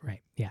Banyan, right?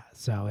 Yeah,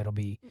 so it'll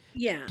be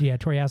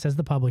Tory House as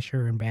the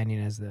publisher and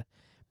Banyan as the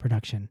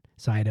production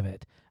side of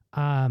it.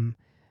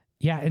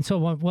 Yeah, and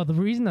so the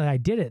reason that I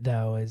did it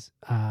though is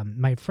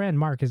my friend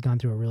Mark has gone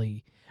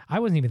through I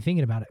wasn't even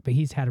thinking about it, but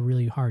he's had a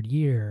really hard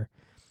year,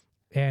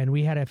 and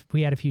we had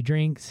a few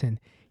drinks,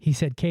 and he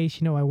said,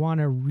 Case, I want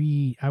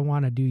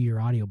to do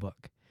your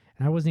audiobook.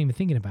 And I wasn't even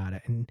thinking about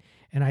it. And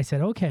I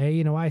said,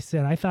 okay, I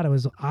said,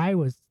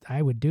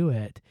 I would do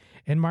it.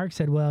 And Mark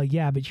said, well,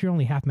 yeah, but you're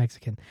only half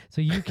Mexican.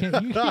 So you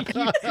can't,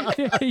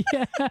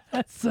 yeah.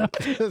 So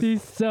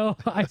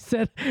I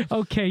said,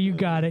 okay, you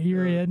got it.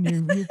 You're in,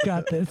 you've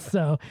got this.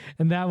 So,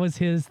 and that was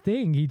his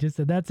thing. He just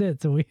said, that's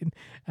it. So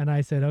and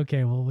I said,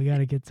 okay, well, we got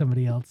to get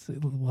somebody else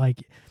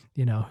like,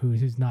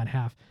 who's not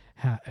half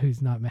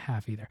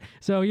either.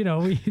 So,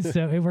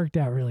 so it worked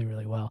out really,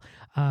 really well.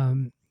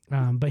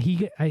 But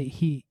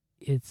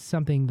it's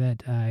something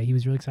that he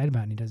was really excited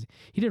about, and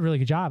he did a really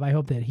good job. I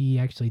hope that he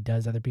actually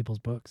does other people's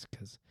books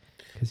because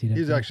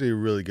he's actually a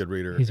really good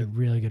reader. He's a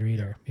really good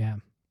reader. Yeah.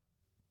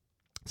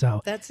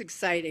 So that's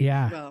exciting.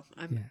 Yeah. Well,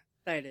 I'm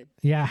excited.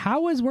 Yeah.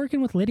 How was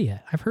working with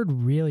Lydia? I've heard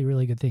really,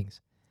 really good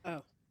things.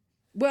 Oh,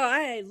 well,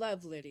 I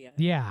love Lydia.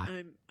 Yeah.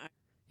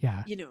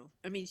 Yeah.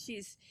 I mean,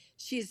 she's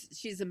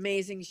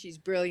amazing. She's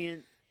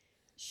brilliant.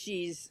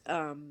 She's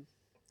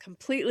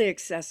completely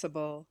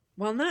accessible.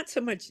 Well, not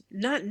so much,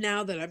 not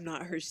now that I'm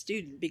not her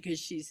student,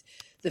 because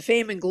the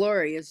fame and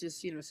glory has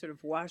just, sort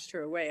of washed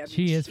her away. I mean,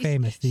 she is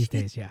famous these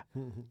days. Yeah.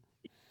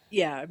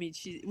 Yeah. I mean,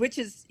 which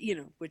is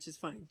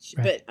fine.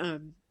 Right.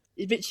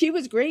 But she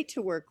was great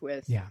to work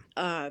with. Yeah.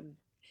 I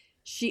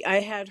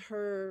had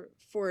her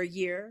for a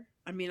year.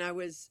 I mean, it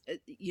was a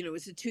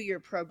 2-year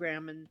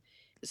program. And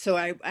so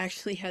I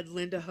actually had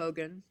Linda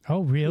Hogan.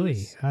 Oh,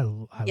 really? I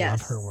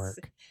love her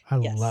work. I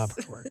Yes. love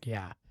her work.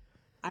 Yeah.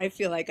 I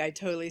feel like I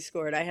totally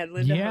scored. I had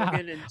Linda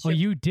Hogan and Chip,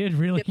 you did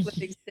really.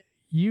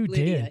 You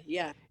Lydia, did.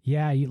 Yeah.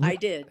 Yeah. I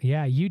did.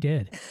 Yeah, you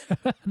did.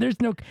 There's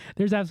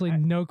absolutely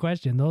no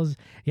question.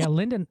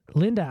 Linda,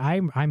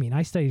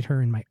 I studied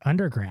her in my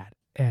undergrad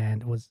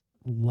and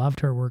loved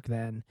her work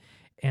then.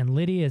 And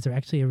Lydia is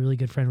actually a really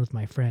good friend with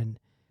my friend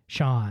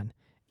Sean.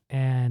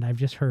 And I've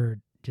just heard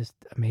just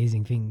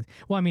amazing things.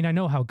 Well, I mean, I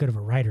know how good of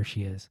a writer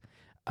she is.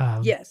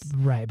 Yes.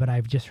 Right. But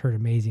I've just heard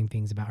amazing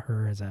things about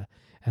her as a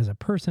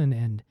person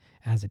and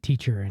as a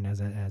teacher and as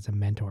a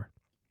mentor.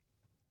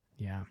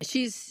 Yeah.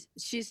 She's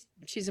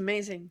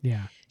amazing.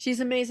 Yeah. She's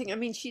amazing. I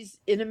mean, she's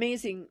an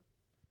amazing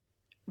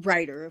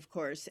writer, of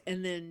course.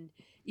 And then,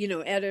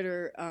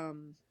 editor,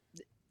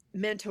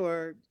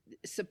 mentor,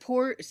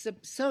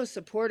 so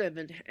supportive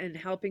and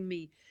helping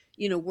me,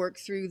 work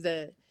through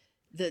the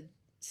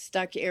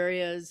stuck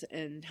areas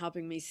and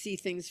helping me see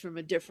things from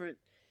a different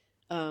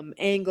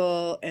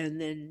angle. And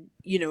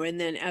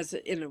then, as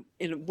in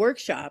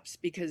workshops,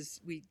 because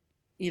we,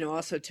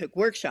 also took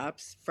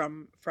workshops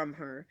from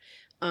her,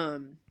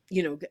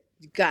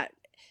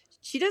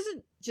 she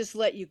doesn't just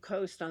let you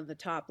coast on the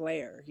top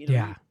layer,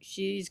 Yeah.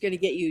 She's going to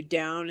get you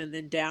down and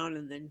then down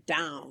and then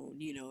down,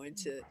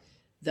 into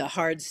the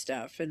hard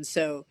stuff. And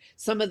so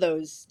some of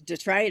those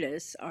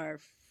detritus are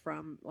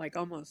from like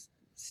almost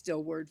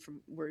still word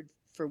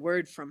for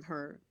word from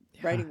her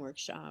writing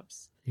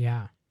workshops.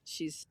 Yeah.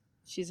 She's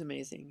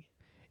amazing.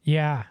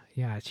 Yeah.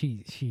 Yeah.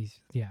 She's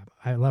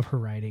I love her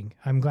writing.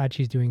 I'm glad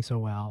she's doing so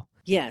well.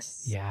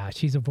 Yes. Yeah.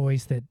 She's a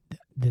voice that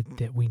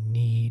we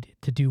need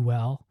to do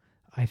well.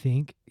 I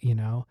think,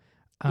 um,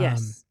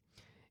 Yes.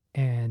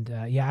 and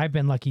yeah, I've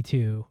been lucky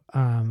too,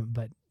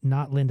 but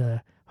not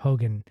Linda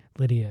Hogan,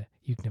 Lydia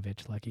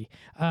Yuknovich lucky.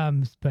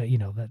 But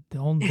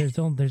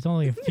there's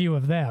only a few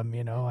of them,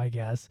 I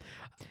guess.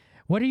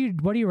 What are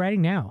you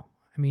writing now?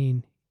 I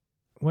mean,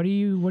 what are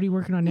you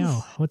working on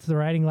now? What's the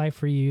writing life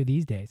for you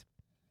these days?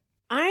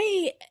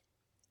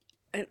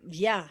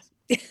 Yeah.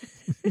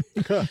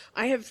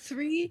 I have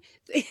three.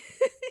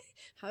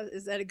 How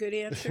is that a good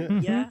answer?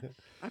 Yeah,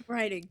 I'm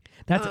writing.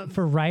 That's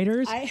for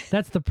writers. I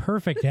That's the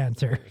perfect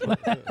answer.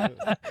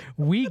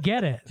 We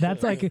get it.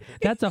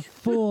 That's a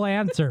full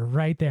answer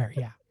right there.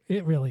 Yeah,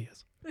 it really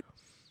is.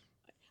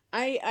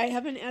 I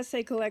have an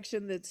essay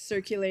collection that's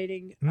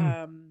circulating.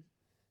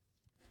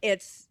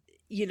 It's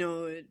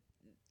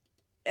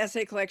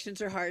essay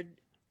collections are hard.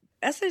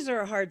 Essays are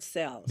a hard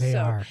sell. They So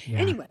are. Yeah.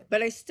 anyway,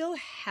 but I still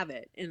have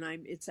it, and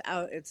it's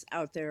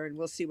out there, and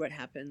we'll see what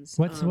happens.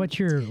 What's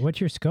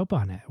your scope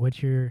on it? What's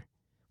the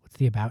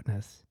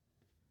aboutness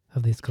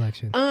of these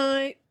collections?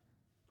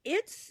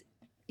 It's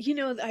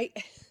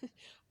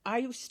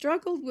I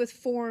struggled with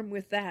form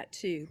with that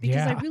too, because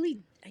Yeah.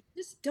 I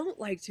just don't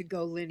like to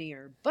go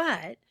linear,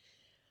 but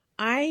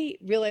I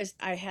realized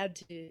I had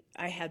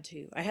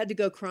to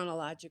go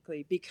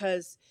chronologically,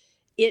 because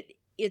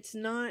it's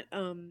not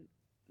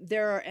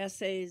there are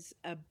essays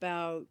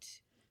about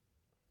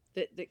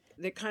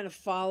that kind of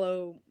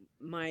follow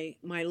my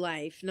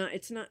life.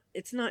 It's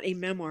not a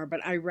memoir,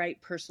 but I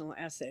write personal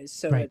essays,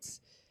 so Right.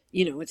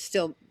 it's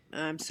still,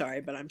 I'm sorry,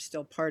 but I'm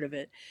still part of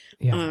it.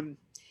 Yeah.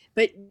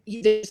 But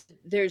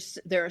there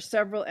are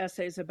several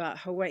essays about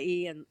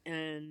Hawaii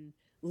and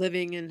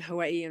living in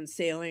Hawaii and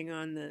sailing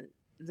on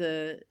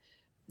the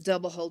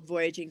double hulled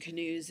voyaging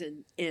canoes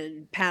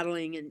and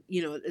paddling, and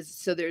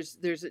so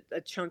there's a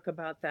chunk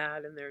about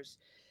that, and there's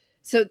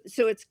so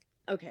it's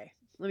okay.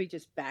 Let me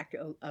just back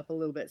up a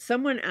little bit.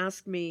 Someone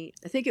asked me,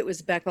 I think it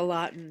was Becca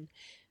Lawton,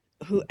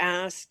 who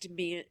asked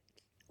me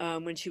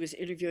when she was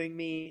interviewing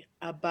me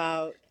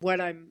about what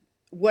I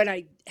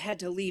had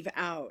to leave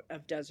out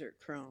of Desert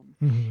Chrome.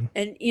 Mhm.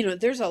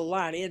 And there's a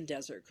lot in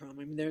Desert Chrome.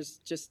 I mean, there's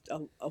just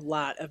a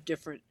lot of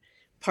different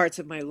parts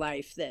of my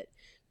life that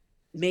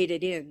made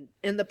it in,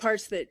 and the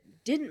parts that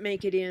didn't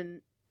make it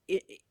in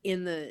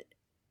the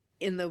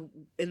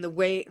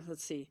way,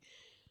 let's see,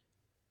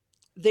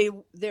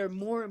 they're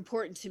more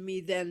important to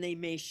me than they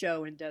may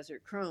show in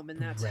Desert Chrome,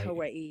 and that's Right.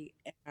 Hawaii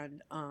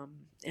and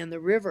the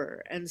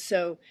river. And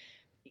so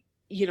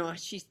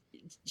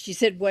she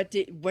said, what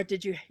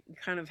did you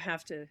kind of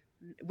have to,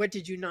 what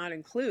did you not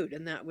include?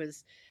 And that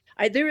was,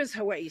 there is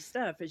Hawaii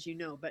stuff, as you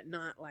know, but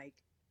not like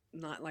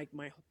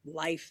my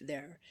life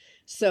there.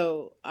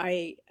 So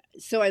I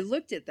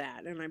looked at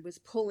that, and I was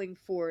pulling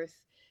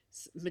forth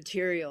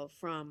material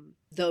from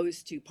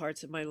those two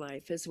parts of my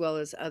life, as well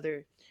as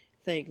other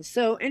things.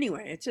 So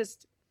anyway, it's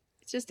just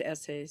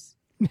essays.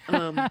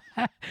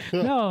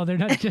 No, they're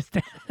not just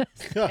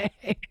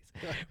essays.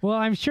 Well,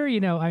 I'm sure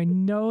I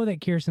know that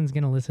Kirsten's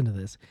going to listen to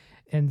this,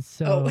 and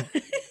so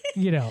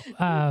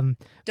Don't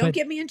but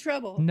get me in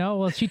trouble. no.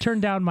 Well, she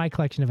turned down my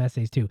collection of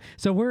essays too,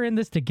 so we're in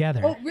this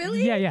together. Oh,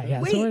 really? Yeah.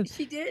 Wait,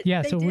 she did?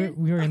 Yeah, They so did?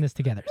 we're in this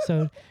together.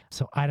 So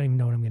I don't even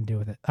know what I'm going to do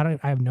with it. I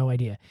have no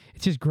idea.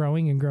 It's just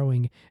growing and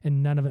growing,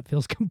 and none of it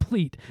feels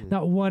complete.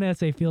 Not one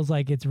essay feels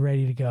like it's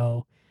ready to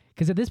go.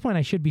 Because at this point,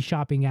 I should be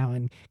shopping out,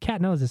 and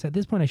Kat knows this. At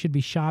this point, I should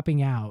be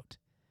shopping out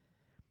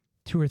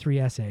 2 or 3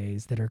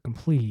 essays that are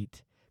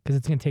complete, because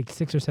it's going to take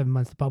 6 or 7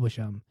 months to publish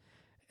them.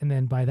 And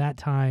then by that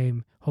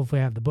time,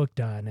 hopefully I have the book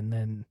done, and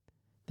then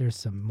there's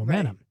some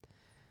momentum. Right.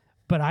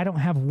 But I don't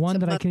have one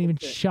that I can even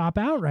shop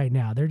out right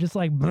now. They're just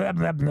like, blah,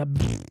 blah, blah,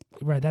 blah.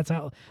 Right. That's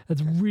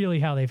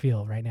really how they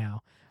feel right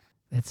now.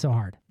 It's so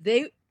hard.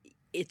 You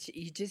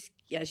just,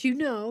 as you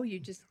know, you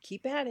just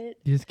keep at it.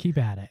 You just keep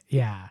at it.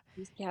 Yeah.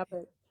 Just keep at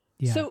it.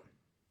 Yeah. So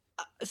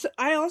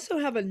I also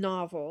have a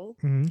novel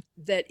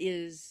that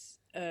is,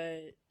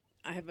 I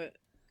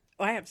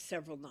have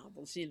several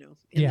novels, in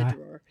the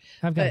drawer.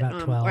 I've got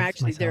about 12. Or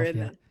actually, myself, they're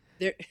in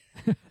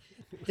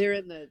they're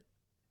in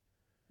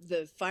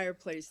the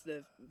fireplace,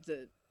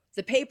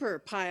 the paper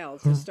pile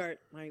to start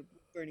my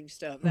burning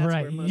stove. That's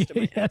right. where most of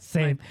my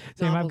same.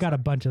 I've got are. a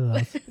bunch of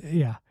those.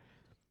 Yeah.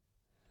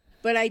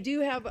 But I do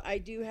have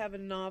a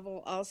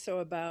novel also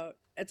about.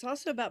 It's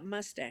also about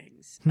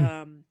Mustangs.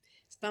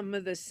 Some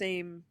of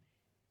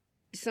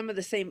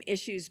the same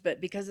issues, but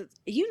because it's,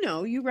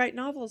 you write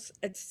novels,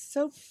 it's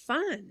so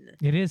fun.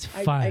 It is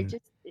fun.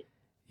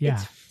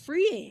 It's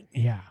freeing.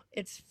 Yeah.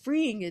 It's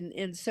freeing,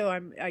 and so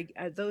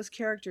I those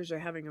characters are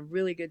having a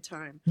really good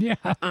time. Yeah.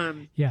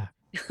 Yeah.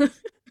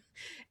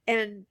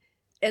 And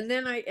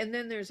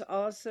then there's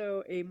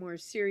also a more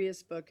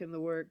serious book in the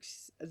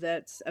works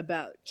that's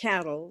about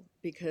cattle,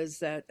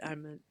 because I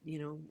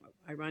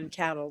run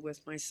cattle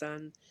with my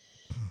son,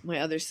 my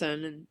other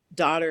son, and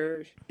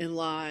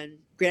daughter-in-law and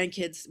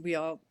grandkids. We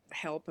all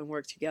help and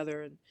work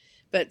together,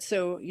 but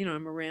so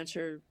I'm a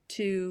rancher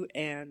too,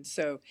 and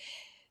so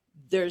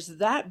there's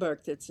that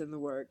book that's in the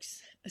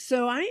works.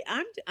 So I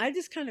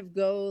just kind of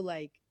go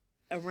like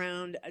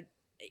around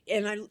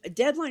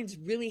deadlines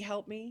really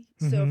help me.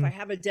 So if I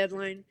have a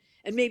deadline,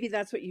 and maybe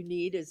that's what you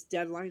need is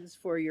deadlines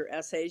for your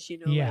essays,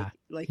 Yeah.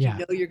 like Yeah.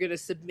 you're going to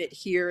submit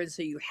here, and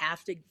so you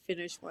have to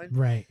finish one,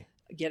 Right.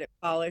 get it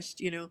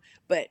polished,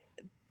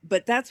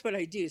 but that's what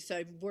I do. So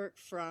I work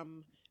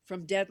from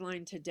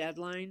deadline to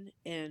deadline,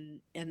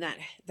 and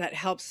that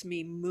helps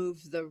me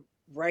move the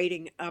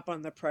writing up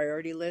on the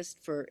priority list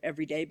for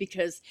every day,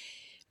 because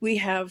we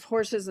have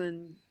horses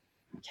and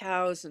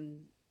cows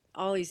and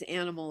all these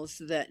animals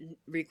that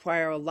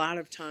require a lot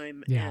of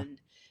time Yeah.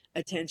 and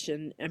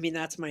attention. I mean,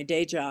 that's my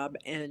day job,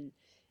 and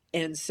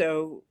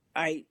so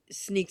I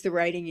sneak the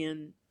writing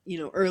in,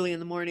 early in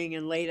the morning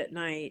and late at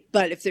night.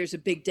 But if there's a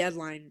big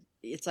deadline,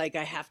 it's like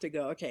I have to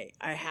go, okay,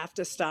 I have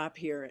to stop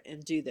here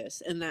and do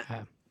this, and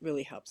that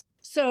really helps.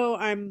 So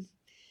I'm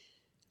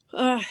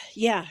so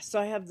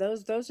I have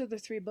those are the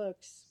 3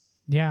 books.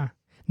 Yeah.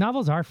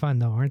 Novels are fun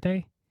though, aren't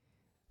they?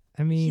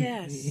 I mean,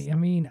 Yes.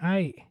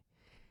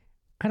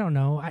 I don't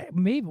know.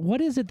 Maybe what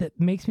is it that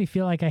makes me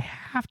feel like I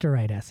have to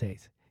write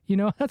essays?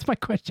 That's my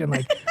question.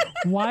 Like,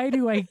 why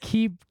do I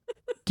keep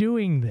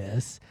doing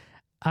this?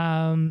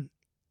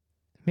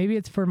 Maybe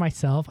it's for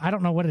myself. I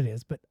don't know what it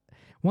is, but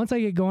once I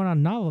get going on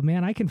a novel,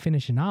 man, I can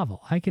finish a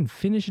novel.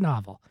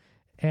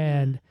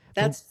 And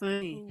that's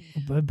funny.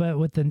 But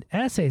with the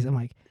essays, I'm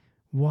like,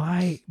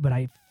 why?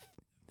 But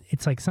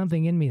it's like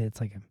something in me that's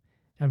like,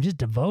 I'm just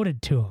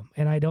devoted to them,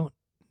 and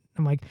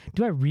I'm like,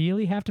 do I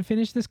really have to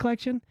finish this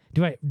collection?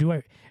 Do I?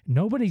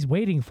 Nobody's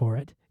waiting for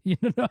it.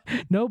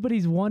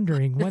 Nobody's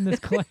wondering when this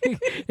collection,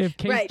 if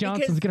Case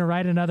Johnston's going to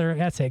write another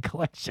essay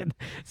collection.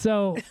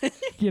 So,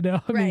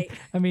 I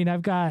mean,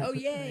 I've got, oh,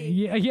 yay.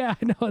 Yeah,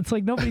 I know. It's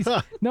like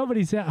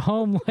nobody's at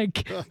home,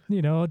 like,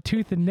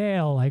 tooth and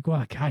nail, like,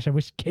 well, gosh, I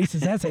wish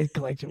Case's essay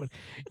collection would,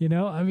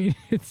 I mean,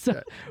 it's,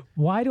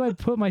 why do I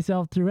put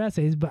myself through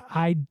essays? But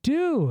I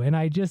do. And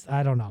I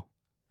don't know.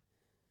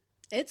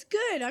 It's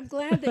good. I'm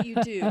glad that you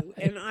do,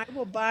 and I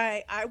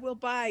will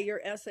buy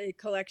your essay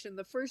collection,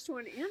 the first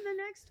one and the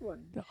next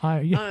one.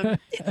 Yeah.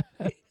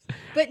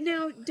 But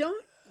now,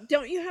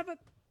 don't you have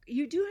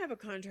you do have a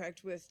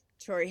contract with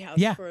Torrey House?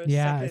 For a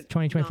second it's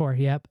 2024.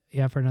 novel. Yep,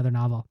 yeah, for another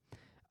novel,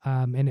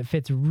 and it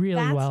fits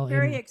really well. That's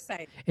very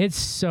exciting. It's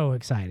so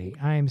exciting.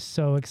 I am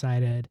so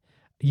excited.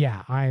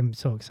 Yeah, I'm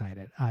so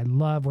excited. I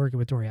love working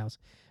with Torrey House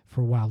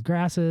for Wild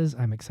Grasses.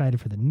 I'm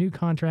excited for the new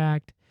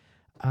contract.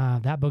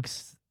 That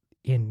book's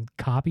in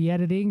copy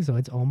editing, so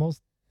it's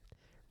almost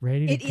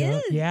ready to go.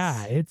 Is.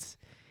 Yeah, it's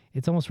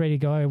almost ready to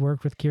go. I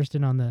worked with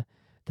Kirsten on the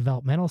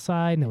developmental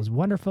side, and it was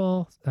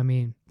wonderful. I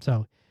mean,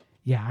 so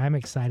yeah, I'm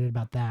excited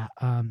about that.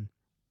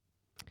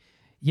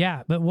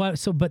 Yeah, but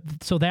so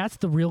that's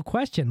the real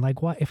question.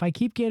 Like, what if I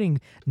keep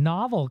getting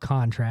novel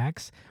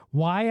contracts?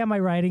 Why am I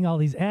writing all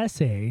these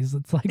essays?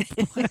 It's like,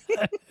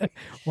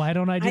 why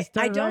don't I just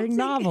start writing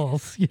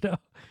novels?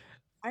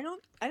 I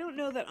don't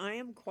know that I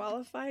am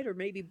qualified, or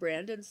maybe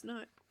Brandon's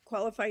not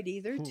qualified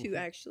either to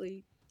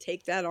actually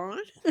take that on.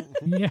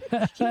 Yeah.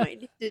 You might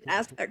need to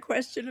ask that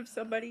question of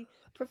somebody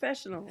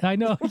professional. I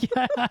know.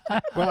 Yeah.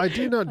 Well, I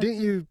do know.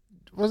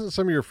 Wasn't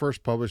some of your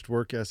first published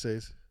work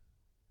essays?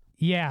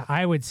 Yeah,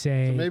 I would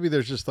say. So maybe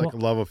there's just like a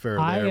love affair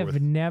there. I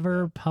have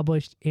never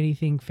published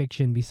anything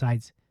fiction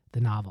besides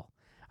the novel.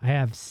 I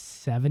have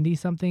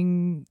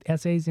 70-something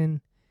essays in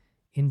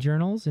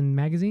journals and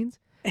magazines.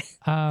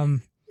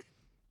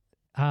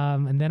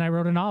 And then I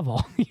wrote a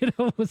novel. It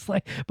was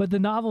like, but the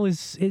novel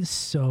is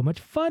so much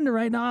fun to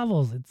write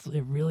novels.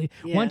 It really,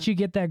 once you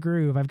get that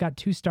groove. I've got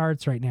 2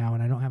 starts right now,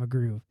 and I don't have a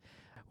groove.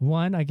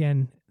 One,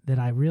 again, that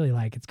I really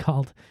like. It's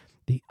called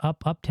the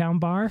Uptown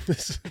Bar.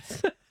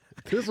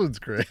 This one's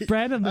great.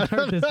 Brandon has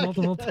heard this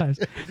multiple times.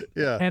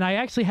 Yeah. And I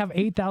actually have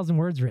 8,000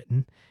 words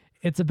written.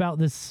 It's about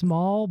this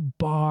small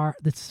bar,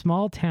 this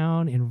small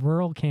town in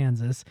rural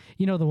Kansas.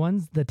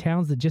 The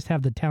towns that just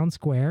have the town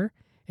square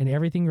and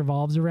everything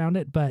revolves around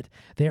it, but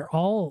they are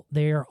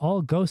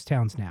all ghost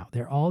towns now.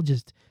 They're all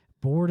just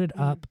boarded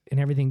up and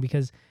everything,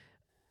 because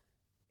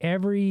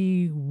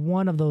every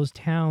one of those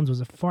towns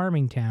was a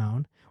farming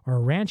town or a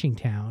ranching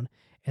town,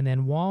 and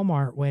then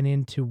Walmart went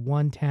into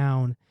one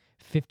town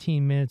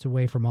 15 minutes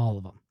away from all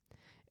of them.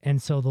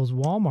 And so those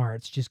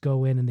Walmarts just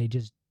go in and they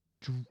just,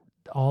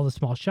 all the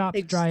small shops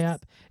dry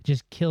up,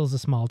 just kills a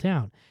small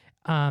town.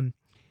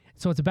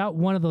 So it's about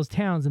one of those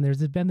towns, and there's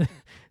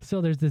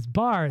this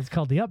bar. It's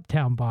called the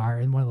Uptown Bar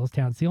in one of those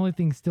towns. The only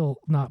thing still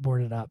not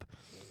boarded up.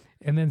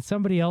 And then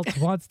somebody else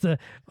wants to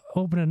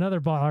open another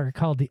bar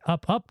called the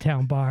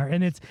Uptown Bar,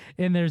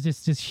 and there's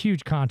this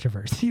huge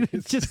controversy.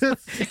 It's just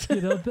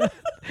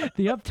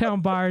the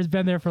Uptown Bar has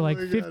been there for like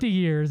 50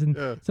 years,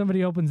 and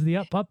somebody opens the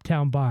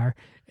Uptown Bar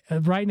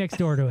right next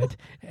door to it,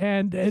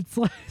 and it's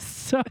like,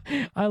 so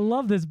I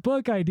love this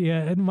book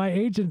idea. And my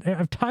agent,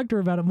 I've talked to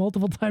her about it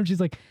multiple times. She's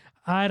like,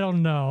 I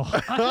don't know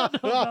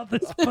about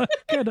this book.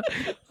 And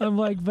I'm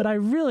like, but I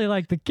really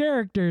like the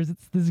characters.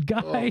 It's this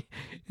guy,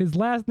 his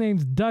last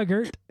name's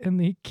Duggart, and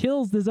he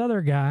kills this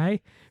other guy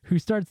who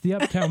starts the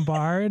Uptown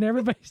Bar, and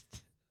everybody's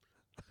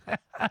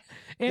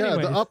Yeah,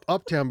 the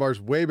Uptown Bar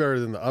is way better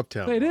than the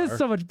Uptown Bar. It is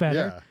so much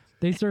better.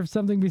 They serve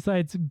something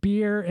besides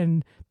beer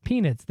and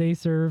peanuts. They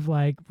serve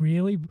like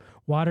really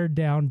watered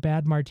down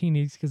bad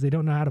martinis because they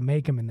don't know how to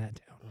make them in that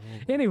town.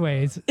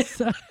 Anyways,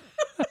 so,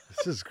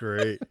 This is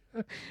great.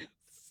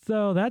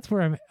 so that's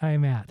where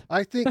I'm at.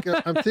 I think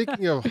I'm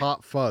thinking of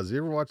Hot Fuzz. You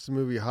ever watch the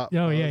movie Hot Fuzz?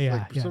 Oh,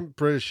 yeah. Like some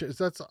British.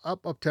 That's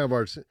Uptown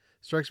Bar.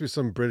 Strikes me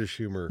some British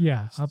humor.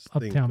 Yeah, thing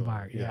Uptown going.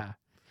 Bar. Yeah.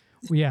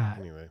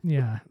 Anyway,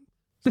 Yeah.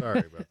 sorry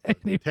about that.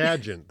 Anyway,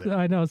 Tangent. There.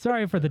 I know.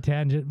 Sorry for the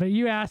tangent, but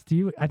you asked.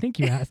 I think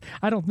you asked.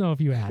 I don't know if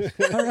you asked.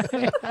 All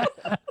right.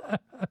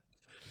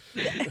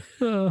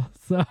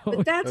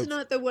 But that's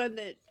not the one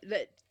that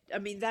I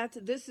mean.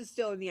 This is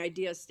still in the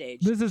idea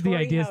stage. This is the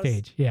Tory idea House,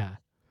 stage. Yeah.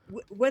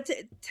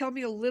 Tell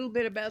me a little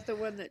bit about the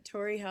one that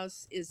Tory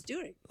House is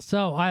doing.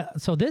 So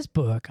this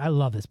book, I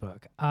love this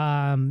book.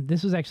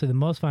 This was actually the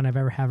most fun I've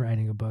ever had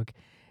writing a book.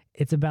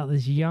 It's about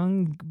this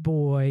young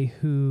boy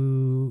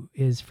who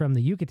is from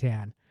the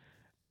Yucatan,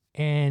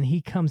 and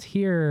he comes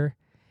here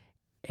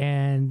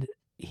and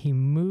he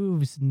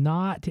moves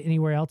not to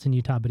anywhere else in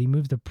Utah, but he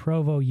moves to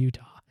Provo,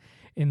 Utah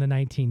in the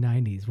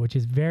 1990s, which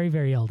is very,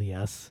 very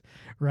LDS,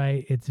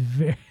 right? It's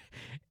very,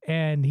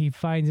 and he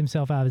finds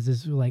himself out as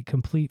this like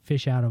complete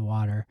fish out of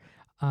water.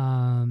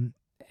 And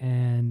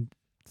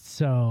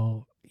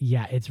so,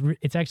 yeah, it's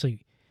actually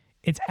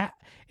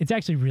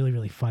really,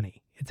 really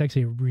funny. It's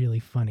actually a really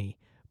funny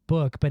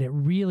book, but it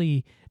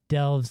really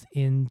delves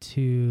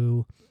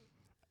into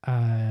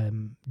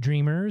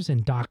dreamers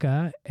and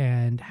DACA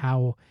and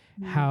how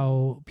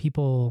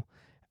people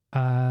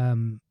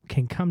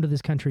can come to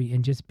this country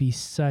and just be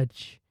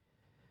such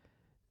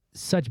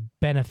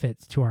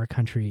benefits to our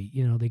country.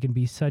 You know, they can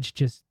be such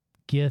just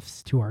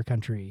gifts to our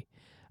country,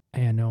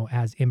 you know,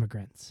 as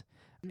immigrants.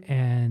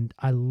 And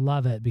I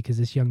love it because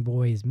this young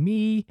boy is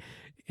me,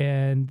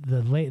 and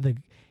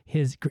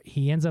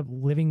he ends up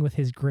living with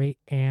his great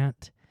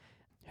aunt,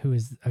 who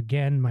is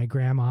again my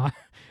grandma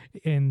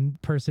in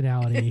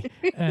personality.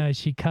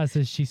 She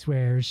cusses, she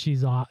swears,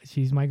 she's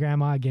my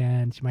grandma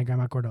again. She's my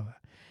grandma Cordova,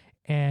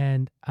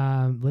 and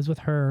lives with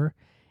her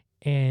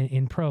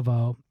in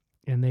Provo,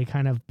 and they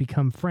kind of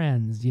become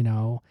friends, you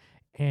know.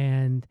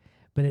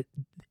 But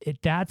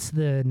that's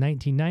the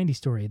 1990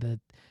 story.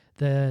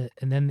 And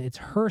then it's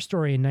her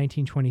story in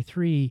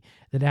 1923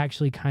 that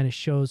actually kind of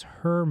shows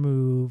her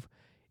move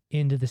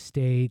into the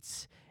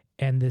States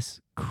and this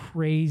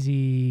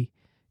crazy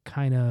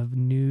kind of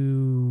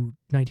new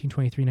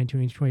 1923,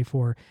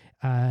 1924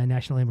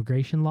 national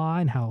immigration law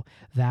and how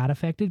that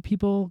affected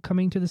people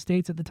coming to the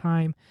States at the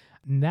time.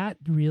 And that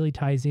really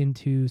ties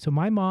into, so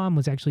my mom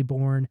was actually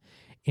born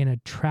in a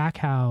track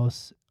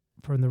house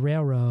from the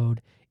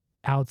railroad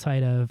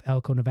outside of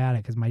Elko, Nevada,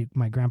 because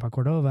my grandpa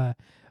Cordova,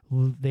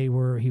 he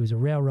was a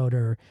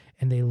railroader,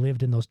 and they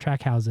lived in those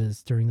track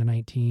houses during the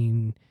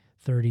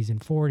 1930s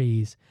and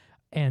 40s.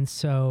 And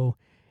so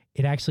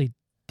it actually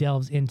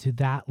delves into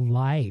that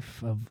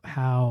life of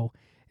how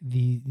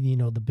the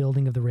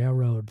building of the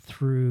railroad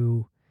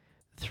through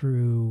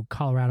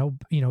Colorado,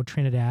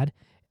 Trinidad,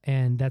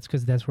 and that's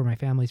because that's where my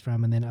family's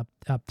from, and then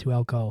up to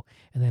Elko,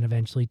 and then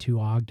eventually to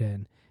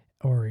Ogden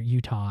or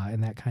Utah,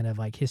 and that kind of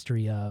like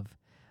history of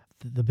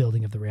the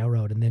building of the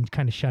railroad, and then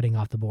kind of shutting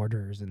off the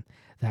borders and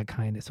that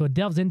kind of. So it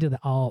delves into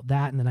all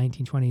that in the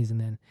 1920s and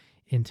then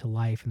into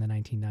life in the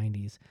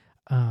 1990s.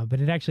 But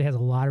it actually has a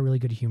lot of really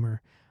good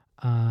humor.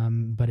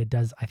 But it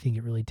does, I think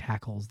it really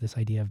tackles this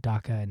idea of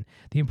DACA and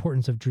the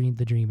importance of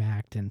the Dream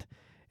Act and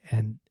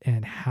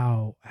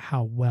how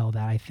well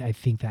that I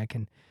think that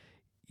can,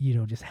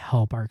 just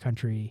help our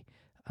country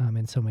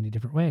in so many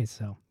different ways.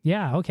 So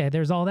yeah, okay,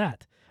 there's all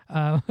that.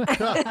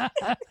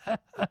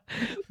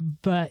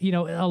 But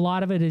a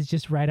lot of it is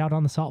just right out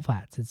on the salt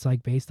flats. It's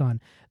like based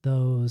on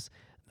those.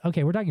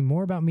 Okay, we're talking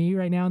more about me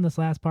right now in this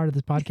last part of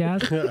this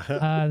podcast.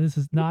 This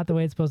is not the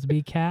way it's supposed to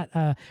be, Kat.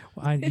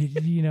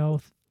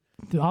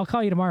 I'll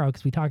call you tomorrow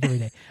because we talk every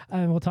day.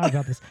 We'll talk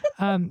about this.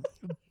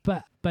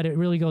 But it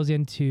really goes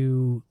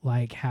into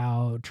like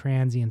how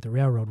transient the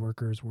railroad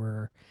workers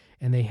were,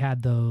 and they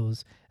had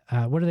those.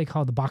 What are they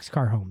called? The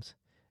boxcar homes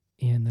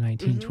in the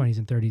 1920s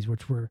and 30s,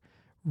 which were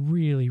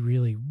really,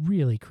 really,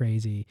 really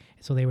crazy.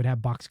 So they would have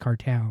boxcar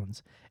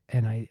towns,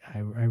 and I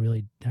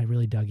really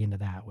dug into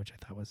that, which I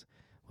thought was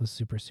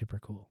super, super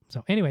cool.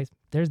 So anyways,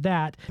 there's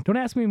that. Don't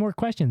ask me more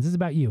questions. This is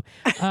about you.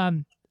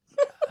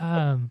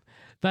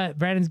 But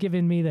Brandon's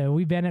given me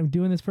we've been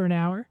doing this for an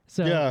hour.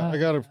 So yeah,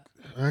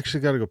 I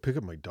actually gotta go pick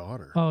up my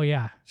daughter. Oh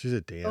yeah. She's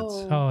at dance.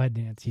 Oh, at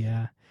dance.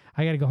 Yeah.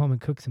 I got to go home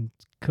and cook some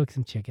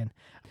chicken.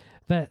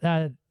 But,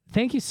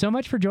 thank you so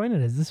much for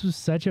joining us. This was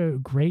such a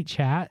great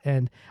chat,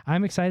 and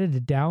I'm excited to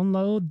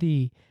download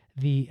the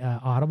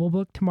Audible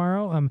book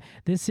tomorrow.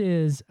 This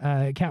is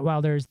Kat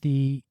Wilder's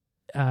The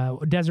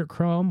Desert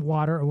Chrome,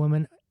 Water, a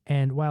Woman,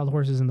 and Wild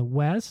Horses in the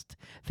West.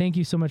 Thank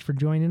you so much for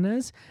joining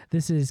us.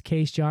 This is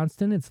Case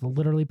Johnston. It's the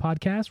Literally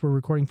Podcast. We're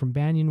recording from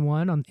Banyan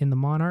One in the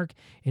Monarch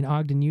in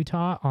Ogden,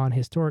 Utah, on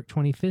historic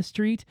 25th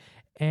Street.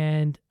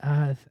 And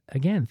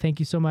again, thank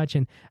you so much.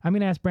 And I'm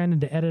going to ask Brandon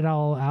to edit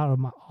all out of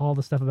all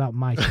the stuff about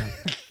my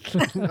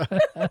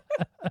stuff.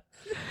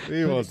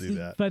 We won't do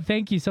that. But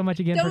thank you so much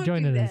again for Don't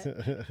joining do us.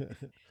 that.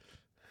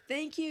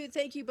 Thank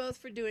you both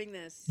for doing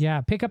this. Yeah,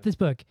 pick up this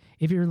book.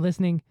 If you're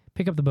listening,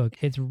 pick up the book.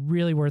 It's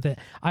really worth it.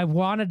 I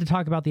wanted to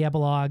talk about the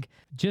epilogue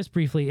just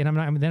briefly, and then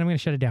I'm going to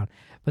shut it down.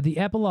 But the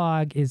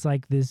epilogue is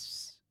like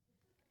this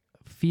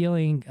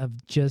feeling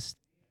of just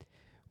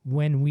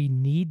when we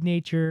need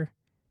nature,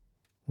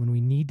 when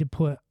we need to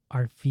put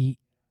our feet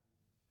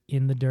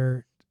in the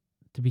dirt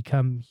to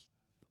become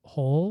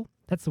whole.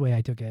 That's the way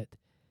I took it.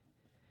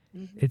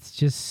 Mm-hmm. It's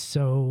just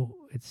so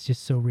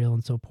real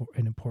and so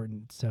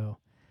important. So.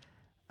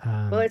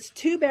 Well, it's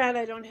too bad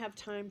I don't have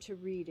time to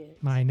read it.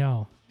 I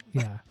know,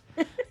 yeah,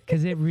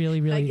 because it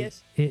really, I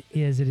guess it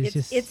is.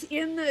 it's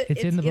in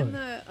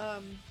the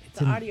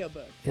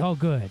audiobook. Oh,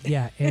 good,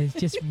 yeah, and it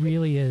just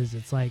really is.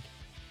 It's like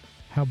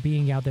how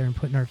being out there and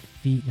putting our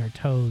feet and our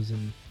toes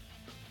and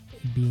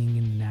being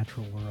in the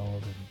natural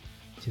world,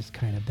 and just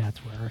kind of that's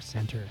where our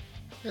center.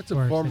 That's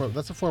a form of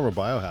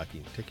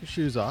biohacking. Take your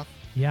shoes off.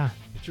 Yeah.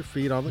 Put your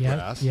feet on the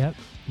grass. Yep.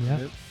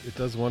 It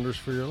does wonders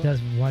for your life. It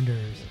does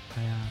wonders.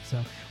 Yeah. So,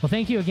 well,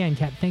 thank you again,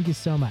 Kat. Thank you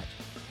so much.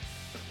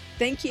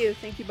 Thank you.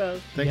 Thank you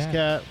both. Thanks,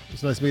 Kat.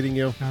 It's nice meeting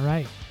you. All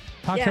right.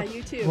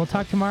 You too. We'll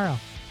talk tomorrow.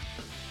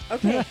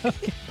 Okay.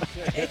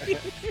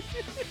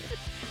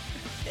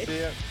 See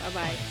ya.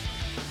 Bye-bye.